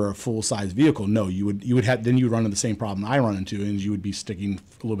or you're a full-size vehicle, no, you would run into the same problem I run into, and you would be sticking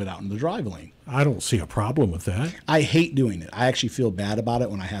a little bit out in the drive lane. I don't see a problem with that. I hate doing it. I actually feel bad about it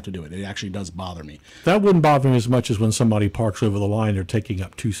when I have to do it. It actually does bother me. That wouldn't bother me as much as when somebody parks over the line, they're taking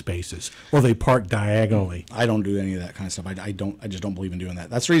up 2 spaces, or they park diagonally. I don't do any of that kind of stuff. I just don't believe in doing that.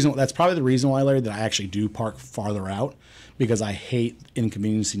 That's probably the reason why, Larry, that I actually do park farther out, because I hate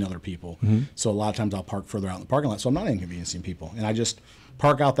inconveniencing other people. Mm-hmm. So a lot of times I'll park further out in the parking lot, so I'm not inconveniencing people, and I just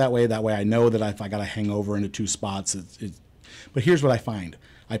park out that way. That way I know that if I got to hang over into 2 spots, but here's what I find.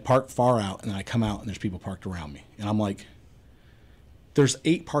 I park far out, and then I come out, and there's people parked around me. And I'm like, there's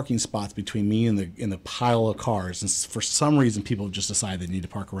 8 parking spots between me and the pile of cars. And for some reason, people just decide they need to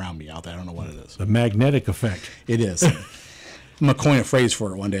park around me out there. I don't know what it is. The magnetic effect. It is. I'm going to coin a phrase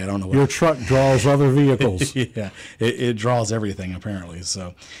for it one day. I don't know what Your truck draws other vehicles. Yeah, it draws everything, apparently.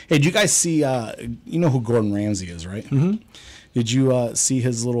 So, hey, did you guys see, you know who Gordon Ramsay is, right? Mm-hmm. Did you see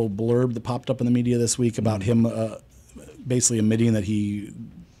his little blurb that popped up in the media this week about him basically admitting that he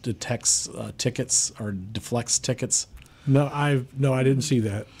detects tickets or deflects tickets? No, I didn't see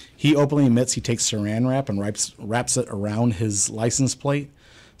that. He openly admits he takes saran wrap and wraps it around his license plate,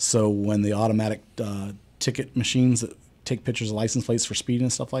 so when the automatic ticket machines that take pictures of license plates for speeding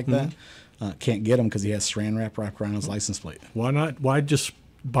and stuff like that can't get him because he has saran wrap wrapped around his license plate. Why not? Why just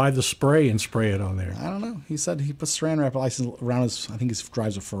buy the spray and spray it on there? I don't know. He said he puts saran wrap license around his. I think he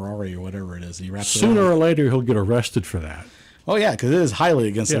drives a Ferrari or whatever it is. And he wraps Sooner it around. or later, he'll get arrested for that. Oh yeah, because it is highly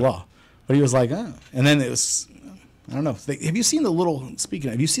against the law. But he was like, and then it was, I don't know. Have you seen the little? Speaking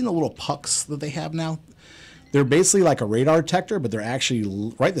of, have you seen the little pucks that they have now? They're basically like a radar detector, but they're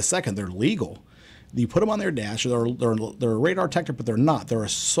actually right this second they're legal. You put them on their dash. They're a radar detector, but they're not. They're a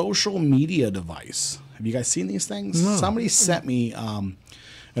social media device. Have you guys seen these things? No. Somebody sent me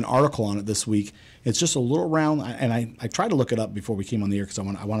an article on it this week. It's just a little round, and I tried to look it up before we came on the air because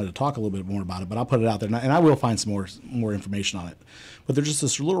I wanted to talk a little bit more about it, but I'll put it out there, and I will find some more information on it. But they're just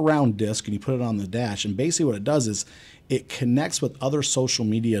this little round disc, and you put it on the dash, and basically what it does is it connects with other social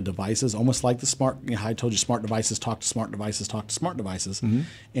media devices, almost like the smart, how I told you smart devices talk to smart devices, talk to smart devices,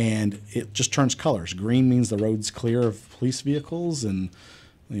 and it just turns colors. Green means the road's clear of police vehicles, and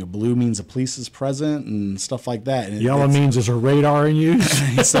blue means the police is present and stuff like that. And yellow means there's a radar in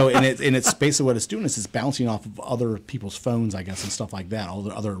use. So, and it's basically what it's doing is it's bouncing off of other people's phones, I guess, and stuff like that, all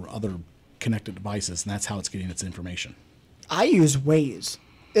the other connected devices, and that's how it's getting its information. I use Waze.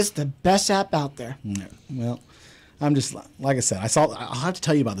 It's the best app out there. Yeah, well, I'm just, like I said, I'll have to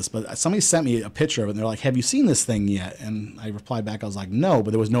tell you about this, but somebody sent me a picture of it, and they're like, have you seen this thing yet? And I replied back, I was like, no,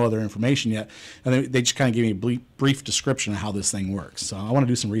 but there was no other information yet. And they just kind of gave me a brief description of how this thing works. So I want to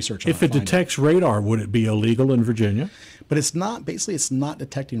do some research on it. If it detects radar, would it be illegal in Virginia? But it's not, basically, it's not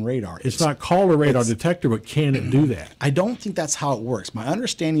detecting radar. It's not called a radar detector, but can it do that? I don't think that's how it works. My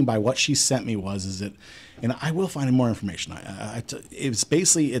understanding by what she sent me is that, and I will find more information.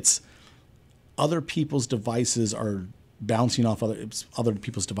 It's other people's devices are bouncing off other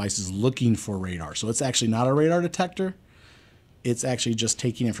people's devices looking for radar. So it's actually not a radar detector, it's actually just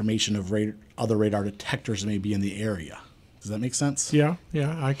taking information of other radar detectors that may be in the area. Does that make sense? Yeah,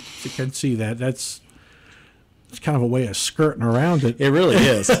 I can see that. It's kind of a way of skirting around it. It really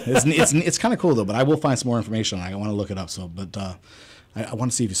is. It's kind of cool though. But I will find some more information on it. I want to look it up. So, but I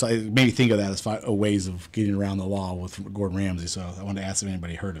want to see if you saw. It made me think of that as ways of getting around the law with Gordon Ramsay. So I wanted to ask if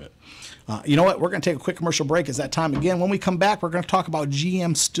anybody heard of it. You know what? We're going to take a quick commercial break. It's that time again. When we come back, we're going to talk about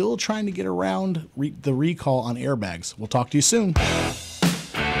GM still trying to get around the recall on airbags. We'll talk to you soon.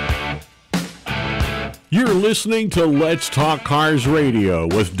 You're listening to Let's Talk Cars Radio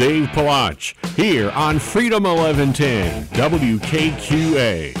with Dave Palach here on Freedom 1110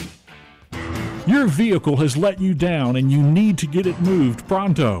 WKQA. Your vehicle has let you down and you need to get it moved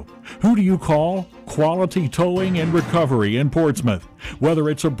pronto. Who do you call? Quality Towing and Recovery in Portsmouth. Whether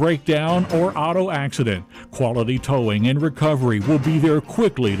it's a breakdown or auto accident, Quality Towing and Recovery will be there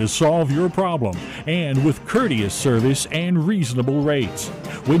quickly to solve your problem and with courteous service and reasonable rates.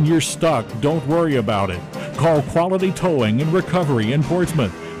 When you're stuck, don't worry about it. Call Quality Towing and Recovery in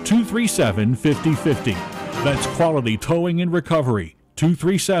Portsmouth, 237-5050. That's Quality Towing and Recovery,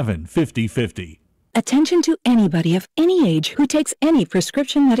 237-5050. Attention to anybody of any age who takes any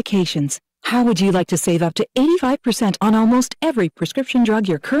prescription medications. How would you like to save up to 85% on almost every prescription drug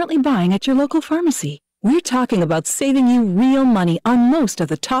you're currently buying at your local pharmacy? We're talking about saving you real money on most of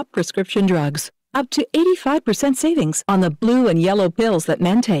the top prescription drugs. Up to 85% savings on the blue and yellow pills that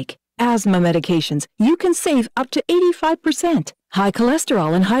men take. Asthma medications, you can save up to 85%. High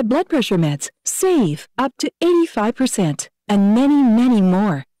cholesterol and high blood pressure meds, save up to 85%. And many, many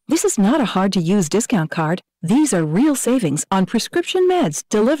more. This is not a hard-to-use discount card. These are real savings on prescription meds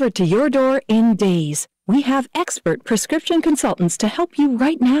delivered to your door in days. We have expert prescription consultants to help you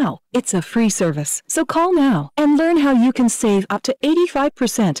right now. It's a free service, so call now and learn how you can save up to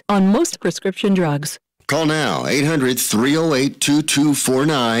 85% on most prescription drugs. Call now,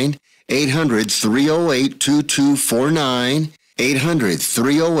 800-308-2249, 800-308-2249,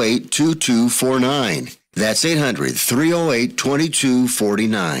 800-308-2249. That's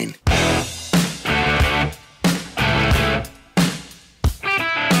 800-308-2249.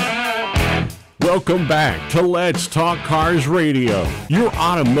 Welcome back to Let's Talk Cars Radio, your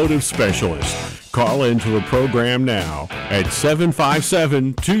automotive specialist. Call into the program now at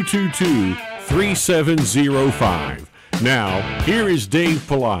 757-222-3705. Now, here is Dave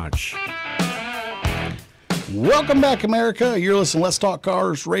Palach. Welcome back, America. You're listening to Let's Talk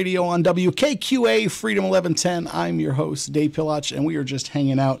Cars Radio on WKQA Freedom 1110. I'm your host, Dave Palach, and we are just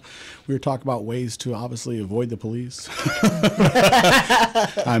hanging out. We were talking about ways to obviously avoid the police.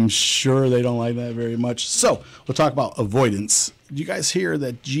 I'm sure they don't like that very much. So we'll talk about avoidance. Did you guys hear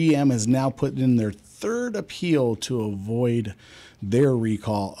that GM has now put in their third appeal to avoid their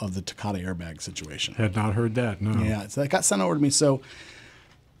recall of the Takata airbag situation? Had not heard that, no. Yeah, so that got sent over to me. So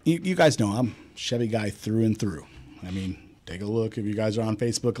you guys know I'm a Chevy guy through and through. I mean, take a look if you guys are on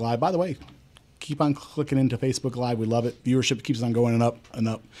Facebook Live. By the way, keep on clicking into Facebook Live. We love it. Viewership keeps on going up and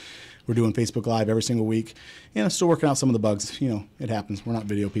up. We're doing Facebook Live every single week. And I'm still working out some of the bugs. You know, it happens. We're not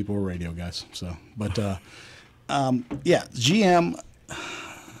video people. We're radio guys. So, but yeah, GM,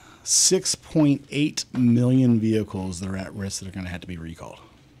 6.8 million vehicles that are at risk that are going to have to be recalled.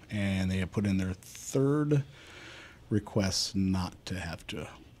 And they have put in their third request not to have to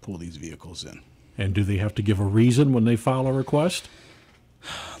pull these vehicles in. And do they have to give a reason when they file a request?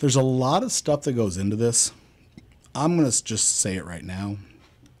 There's a lot of stuff that goes into this. I'm going to just say it right now.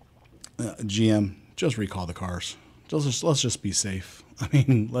 GM, just recall the cars. Let's just be safe. I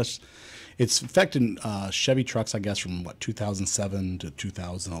mean, it's affecting Chevy trucks, I guess, from 2007 to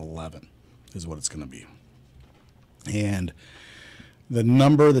 2011 is what it's going to be. And the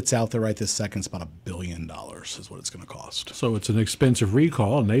number that's out there right this second is about $1 billion is what it's going to cost. So it's an expensive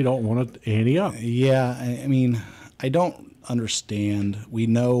recall, and they don't want to ante up. Yeah, I mean, I don't understand. We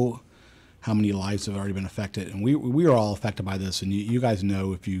know how many lives have already been affected, and we are all affected by this. And you guys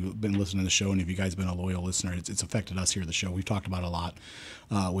know, if you've been listening to the show, and if you guys have been a loyal listener, it's affected us here at the show. We've talked about a lot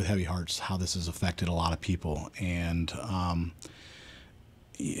with Heavy Hearts how this has affected a lot of people, and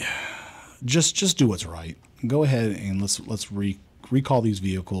yeah, just do what's right. Go ahead and let's recall these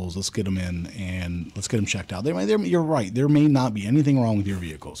vehicles. Let's get them in and let's get them checked out. You're right. There may not be anything wrong with your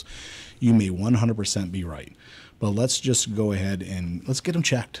vehicles. You may 100% be right. But let's just go ahead and let's get them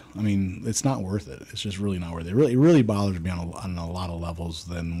checked. I mean, it's not worth it. It's just really not worth it. It really bothers me on a lot of levels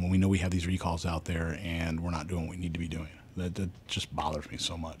than when we know we have these recalls out there and we're not doing what we need to be doing. That just bothers me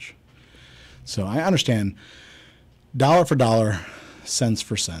so much. So I understand dollar for dollar, cents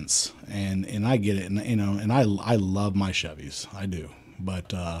for cents, and I get it. And I love my Chevys. I do.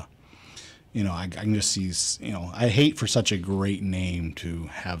 But I can just see, I hate for such a great name to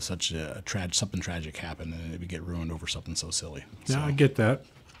have such a something tragic happen and it would get ruined over something so silly. Yeah, I get that.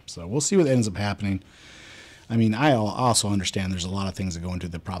 So we'll see what ends up happening. I mean, I also understand there's a lot of things that go into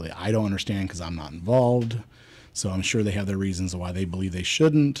it that probably I don't understand because I'm not involved. So I'm sure they have their reasons why they believe they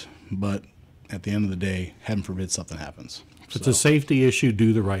shouldn't. But at the end of the day, heaven forbid something happens. If it's a safety issue,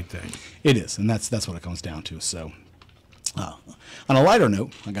 do the right thing. It is, and that's what it comes down to. So on a lighter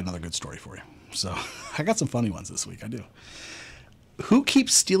note, I got another good story for you. So I got some funny ones this week. I do. Who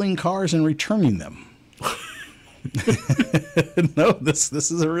keeps stealing cars and returning them? No, this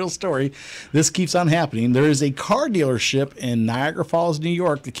is a real story. This keeps on happening. There is a car dealership in Niagara Falls, New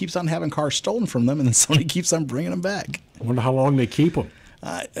York, that keeps on having cars stolen from them, and then somebody keeps on bringing them back. I wonder how long they keep them.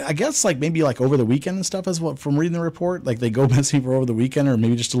 I guess maybe over the weekend and stuff is what from reading the report. Like they go missing for over the weekend or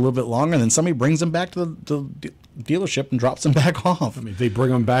maybe just a little bit longer, and then somebody brings them back to the dealership and drops them back off. I mean, they bring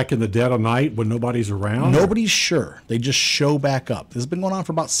them back in the dead of night when nobody's around? Nobody's sure. They just show back up. This has been going on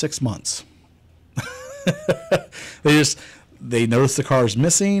for about 6 months. They notice the car's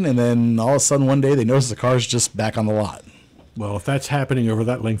missing, and then all of a sudden one day they notice the car's just back on the lot. Well, if that's happening over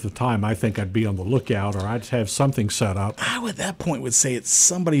that length of time, I think I'd be on the lookout, or I'd have something set up. I at that point would say it's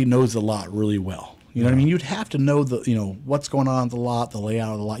somebody who knows the lot really well. You know what I mean? You'd have to know what's going on at the lot, the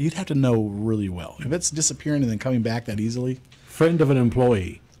layout of the lot. You'd have to know really well. If it's disappearing and then coming back that easily. Friend of an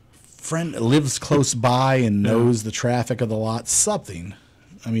employee. Friend lives close by and knows the traffic of the lot. Something.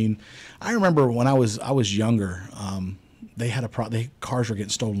 I mean, I remember when I was younger, they had cars were getting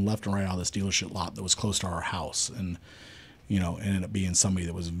stolen left and right out of this dealership lot that was close to our house, and it ended up being somebody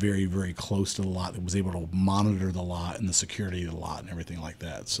that was very, very close to the lot that was able to monitor the lot and the security of the lot and everything like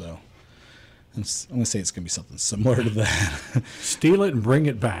that. So I'm going to say it's going to be something similar to that. Steal it and bring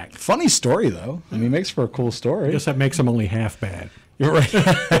it back. Funny story, though. I mean, it makes for a cool story. I guess that makes them only half bad. You're right.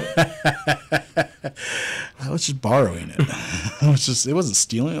 I was just borrowing it. It wasn't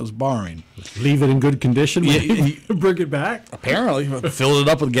stealing, it was borrowing. Leave it in good condition, bring it back? Apparently. Filled it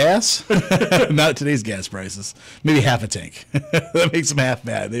up with gas. Not today's gas prices. Maybe half a tank. That makes them half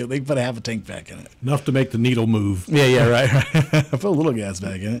bad. They put a half a tank back in it. Enough to make the needle move. Yeah, right. Put a little gas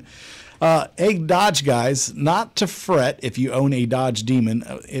back in it. Hey, Dodge guys, not to fret if you own a Dodge Demon.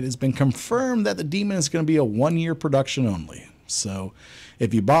 It has been confirmed that the Demon is going to be a 1-year production only. So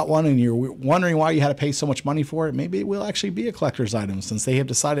if you bought one and you're wondering why you had to pay so much money for it, maybe it will actually be a collector's item since they have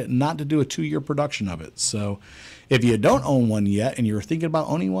decided not to do a 2-year production of it. So if you don't own one yet and you're thinking about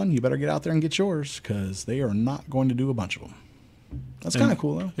owning one, you better get out there and get yours because they are not going to do a bunch of them. That's kind of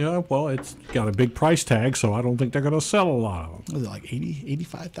cool, though. Yeah, well, it's got a big price tag, so I don't think they're going to sell a lot of them. Was it like 80,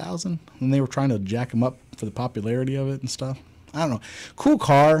 85,000? And they were trying to jack them up for the popularity of it and stuff. I don't know. Cool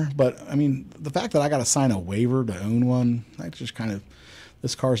car, but, I mean, the fact that I got to sign a waiver to own one, that's just kind of,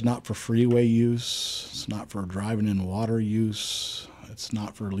 this car's not for freeway use. It's not for driving in water use. It's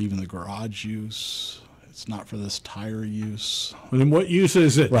not for leaving the garage use. It's not for this tire use. And then what use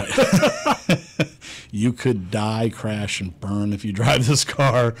is it? Right. You could die, crash, and burn if you drive this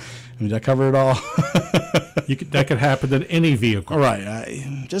car. I mean, did I cover it all? That could happen in any vehicle. All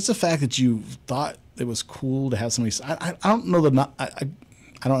right. Just the fact that you thought it was cool to have somebody. I don't know I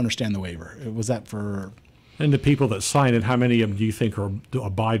don't understand the waiver. Was that for? And the people that sign it, how many of them do you think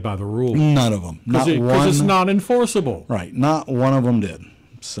abide by the rules? None of them. Not one. Because it's not enforceable. Right. Not one of them did.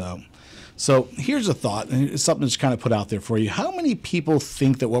 So here's a thought, and it's something that's kind of put out there for you. How many people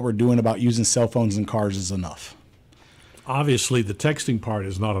think that what we're doing about using cell phones in cars is enough? Obviously, the texting part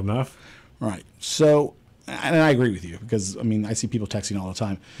is not enough. Right. So, and I agree with you because, I mean, I see people texting all the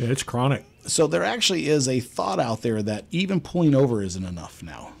time. Yeah, it's chronic. So there actually is a thought out there that even pulling over isn't enough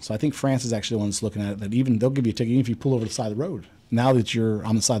now. So I think France is actually the one that's looking at it, that even they'll give you a ticket even if you pull over the side of the road. Now that you're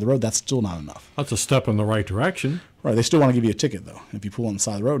on the side of the road, that's still not enough. That's a step in the right direction. Right. They still want to give you a ticket, though. If you pull on the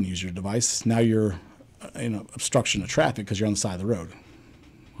side of the road and use your device, now you're obstruction of traffic because you're on the side of the road.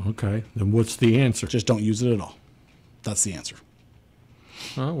 Okay. Then what's the answer? Just don't use it at all. That's the answer.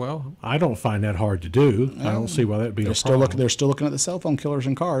 Oh, well, I don't find that hard to do. I don't see why that'd be a problem. They're still looking at the cell phone killers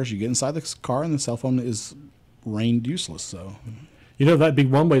in cars. You get inside the car and the cell phone is rained useless. So, that'd be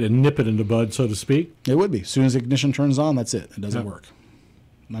one way to nip it in the bud, so to speak. It would be. As soon as the ignition turns on, that's it. It doesn't work.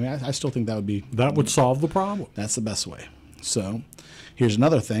 I mean, I still think that would be... That would solve the problem. That's the best way. So, here's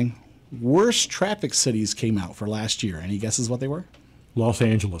another thing. Worst traffic cities came out for last year. Any guesses what they were? Los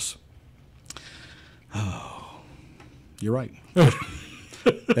Angeles. Oh, you're right.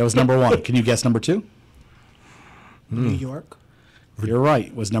 That was number 1. Can you guess number 2? New York. You're right.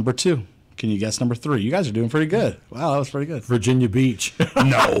 It was number 2. Can you guess number 3? You guys are doing pretty good. Wow, that was pretty good. Virginia Beach.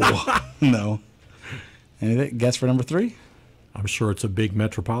 No. Anything? Guess for number 3? I'm sure it's a big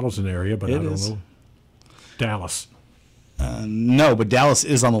metropolitan area, but I don't know. Dallas. No, but Dallas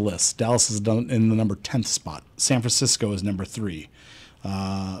is on the list. Dallas is in the number 10th spot. San Francisco is number 3.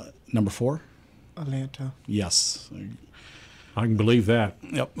 Number 4? Atlanta. Yes. I can believe that.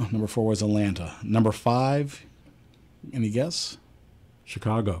 Yep. Number 4 was Atlanta. Number 5, any guess?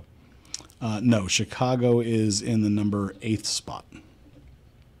 Chicago. No, Chicago is in the number 8th spot.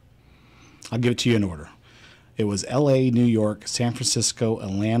 I'll give it to you in order. It was L.A., New York, San Francisco,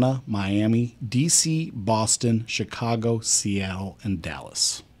 Atlanta, Miami, D.C., Boston, Chicago, Seattle, and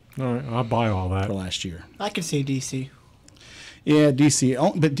Dallas. All right, I'll buy all that. For last year. I could say DC. Yeah, D.C.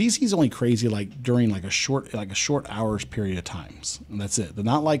 But D.C. is only crazy like during like a short hours period of times, and that's it. They're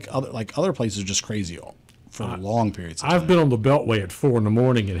not like other places are just crazy for long periods of time. I've been on the Beltway at 4 in the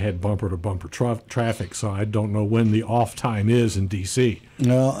morning and had bumper-to-bumper traffic, so I don't know when the off time is in D.C.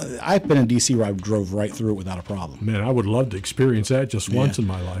 No, I've been in D.C. where I drove right through it without a problem. Man, I would love to experience that just once in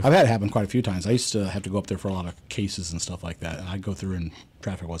my life. I've had it happen quite a few times. I used to have to go up there for a lot of cases and stuff like that, and I'd go through and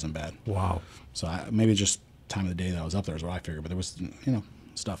traffic wasn't bad. Wow. So maybe just time of the day that I was up there is what I figured, but there was,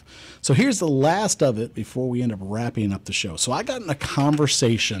 stuff. So here's the last of it before we end up wrapping up the show. So I got in a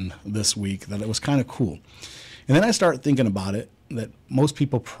conversation this week that it was kind of cool. And then I started thinking about it, that most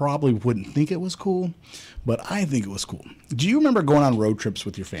people probably wouldn't think it was cool, but I think it was cool. Do you remember going on road trips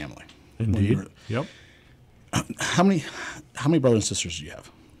with your family? Indeed. Yep. How many brothers and sisters do you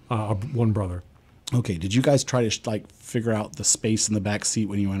have? One brother. Okay. Did you guys try to figure out the space in the back seat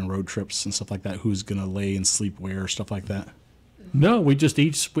when you went on road trips and stuff like that? Who's going to lay and sleep where, stuff like that? No, we just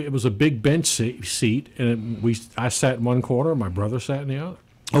it was a big bench seat, and I sat in one corner, my brother sat in the other.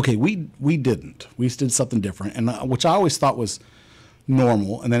 Okay, we didn't. We did something different, and which I always thought was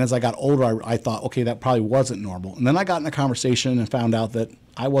normal. And then as I got older, I thought, okay, that probably wasn't normal. And then I got in a conversation and found out that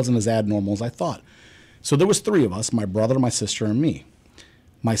I wasn't as abnormal as I thought. So there was 3 of us, my brother, my sister, and me.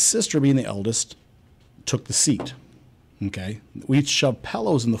 My sister, being the eldest, took the seat. Okay, we'd shove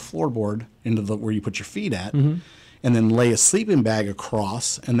pillows in the floorboard into where you put your feet at. Mm-hmm. And then lay a sleeping bag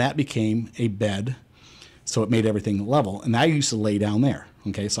across, and that became a bed, so it made everything level. And I used to lay down there,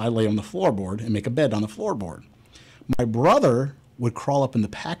 okay? So I lay on the floorboard and make a bed on the floorboard. My brother would crawl up in the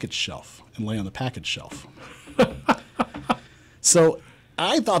package shelf and lay on the package shelf. So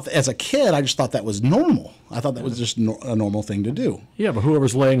I thought, as a kid, I just thought that was normal. I thought that was just a normal thing to do. Yeah, but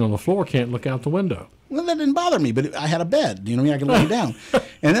whoever's laying on the floor can't look out the window. Well, that didn't bother me, but I had a bed. You know what I mean? I could lay down.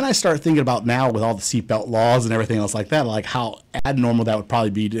 And then I started thinking about now with all the seatbelt laws and everything else like that, like how abnormal that would probably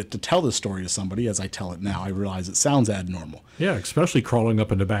be to tell this story to somebody. As I tell it now, I realize it sounds abnormal. Yeah, especially crawling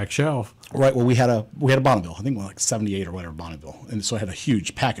up in the back shelf. Right. Well, we had a Bonneville. I think like 78 or whatever Bonneville, and so I had a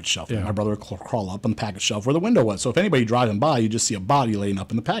huge package shelf. Yeah. My brother would crawl up on the package shelf where the window was. So if anybody driving by, you just see a body laying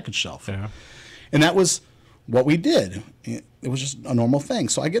up in the package shelf. Yeah. And that was what we did. It was just a normal thing.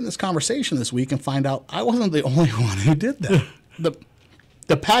 So I get in this conversation this week and find out I wasn't the only one who did that.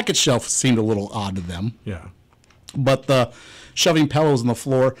 The package shelf seemed a little odd to them. Yeah. But the shoving pillows on the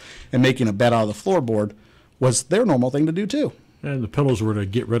floor and making a bed out of the floorboard was their normal thing to do too. And the pillows were to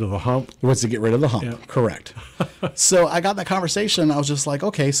get rid of the hump. It was to get rid of the hump. Yeah. Correct. So I got in that conversation. And I was just like,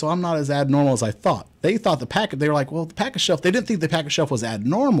 okay, so I'm not as abnormal as I thought. They thought they were like, well, the package shelf, they didn't think the package shelf was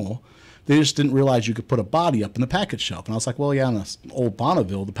abnormal. They just didn't realize you could put a body up in the package shelf. And I was like, well, yeah, in this old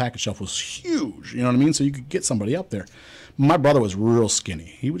Bonneville, the package shelf was huge. You know what I mean? So you could get somebody up there. My brother was real skinny.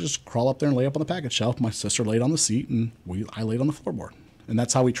 He would just crawl up there and lay up on the package shelf. My sister laid on the seat, and I laid on the floorboard. And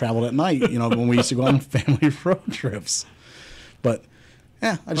that's how we traveled at night, when we used to go on family road trips. But,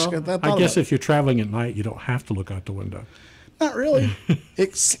 yeah, I guess if you're traveling at night, you don't have to look out the window. Not really.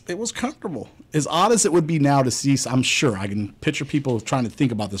 It was comfortable. As odd as it would be now to see, I'm sure I can picture people trying to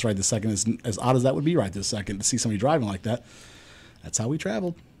think about this right this second. As odd as that would be right this second to see somebody driving like that. That's how we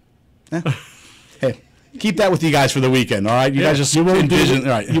traveled. Yeah. Hey, keep that with you guys for the weekend, all right? You guys just envision.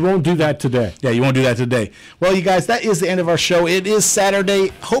 Right. You won't do that today. Yeah, you won't do that today. Well, you guys, that is the end of our show. It is Saturday.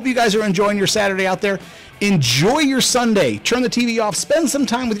 Hope you guys are enjoying your Saturday out there. Enjoy your Sunday. Turn the TV off. Spend some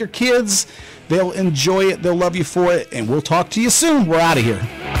time with your kids. They'll enjoy it. They'll love you for it. And we'll talk to you soon. We're out of here.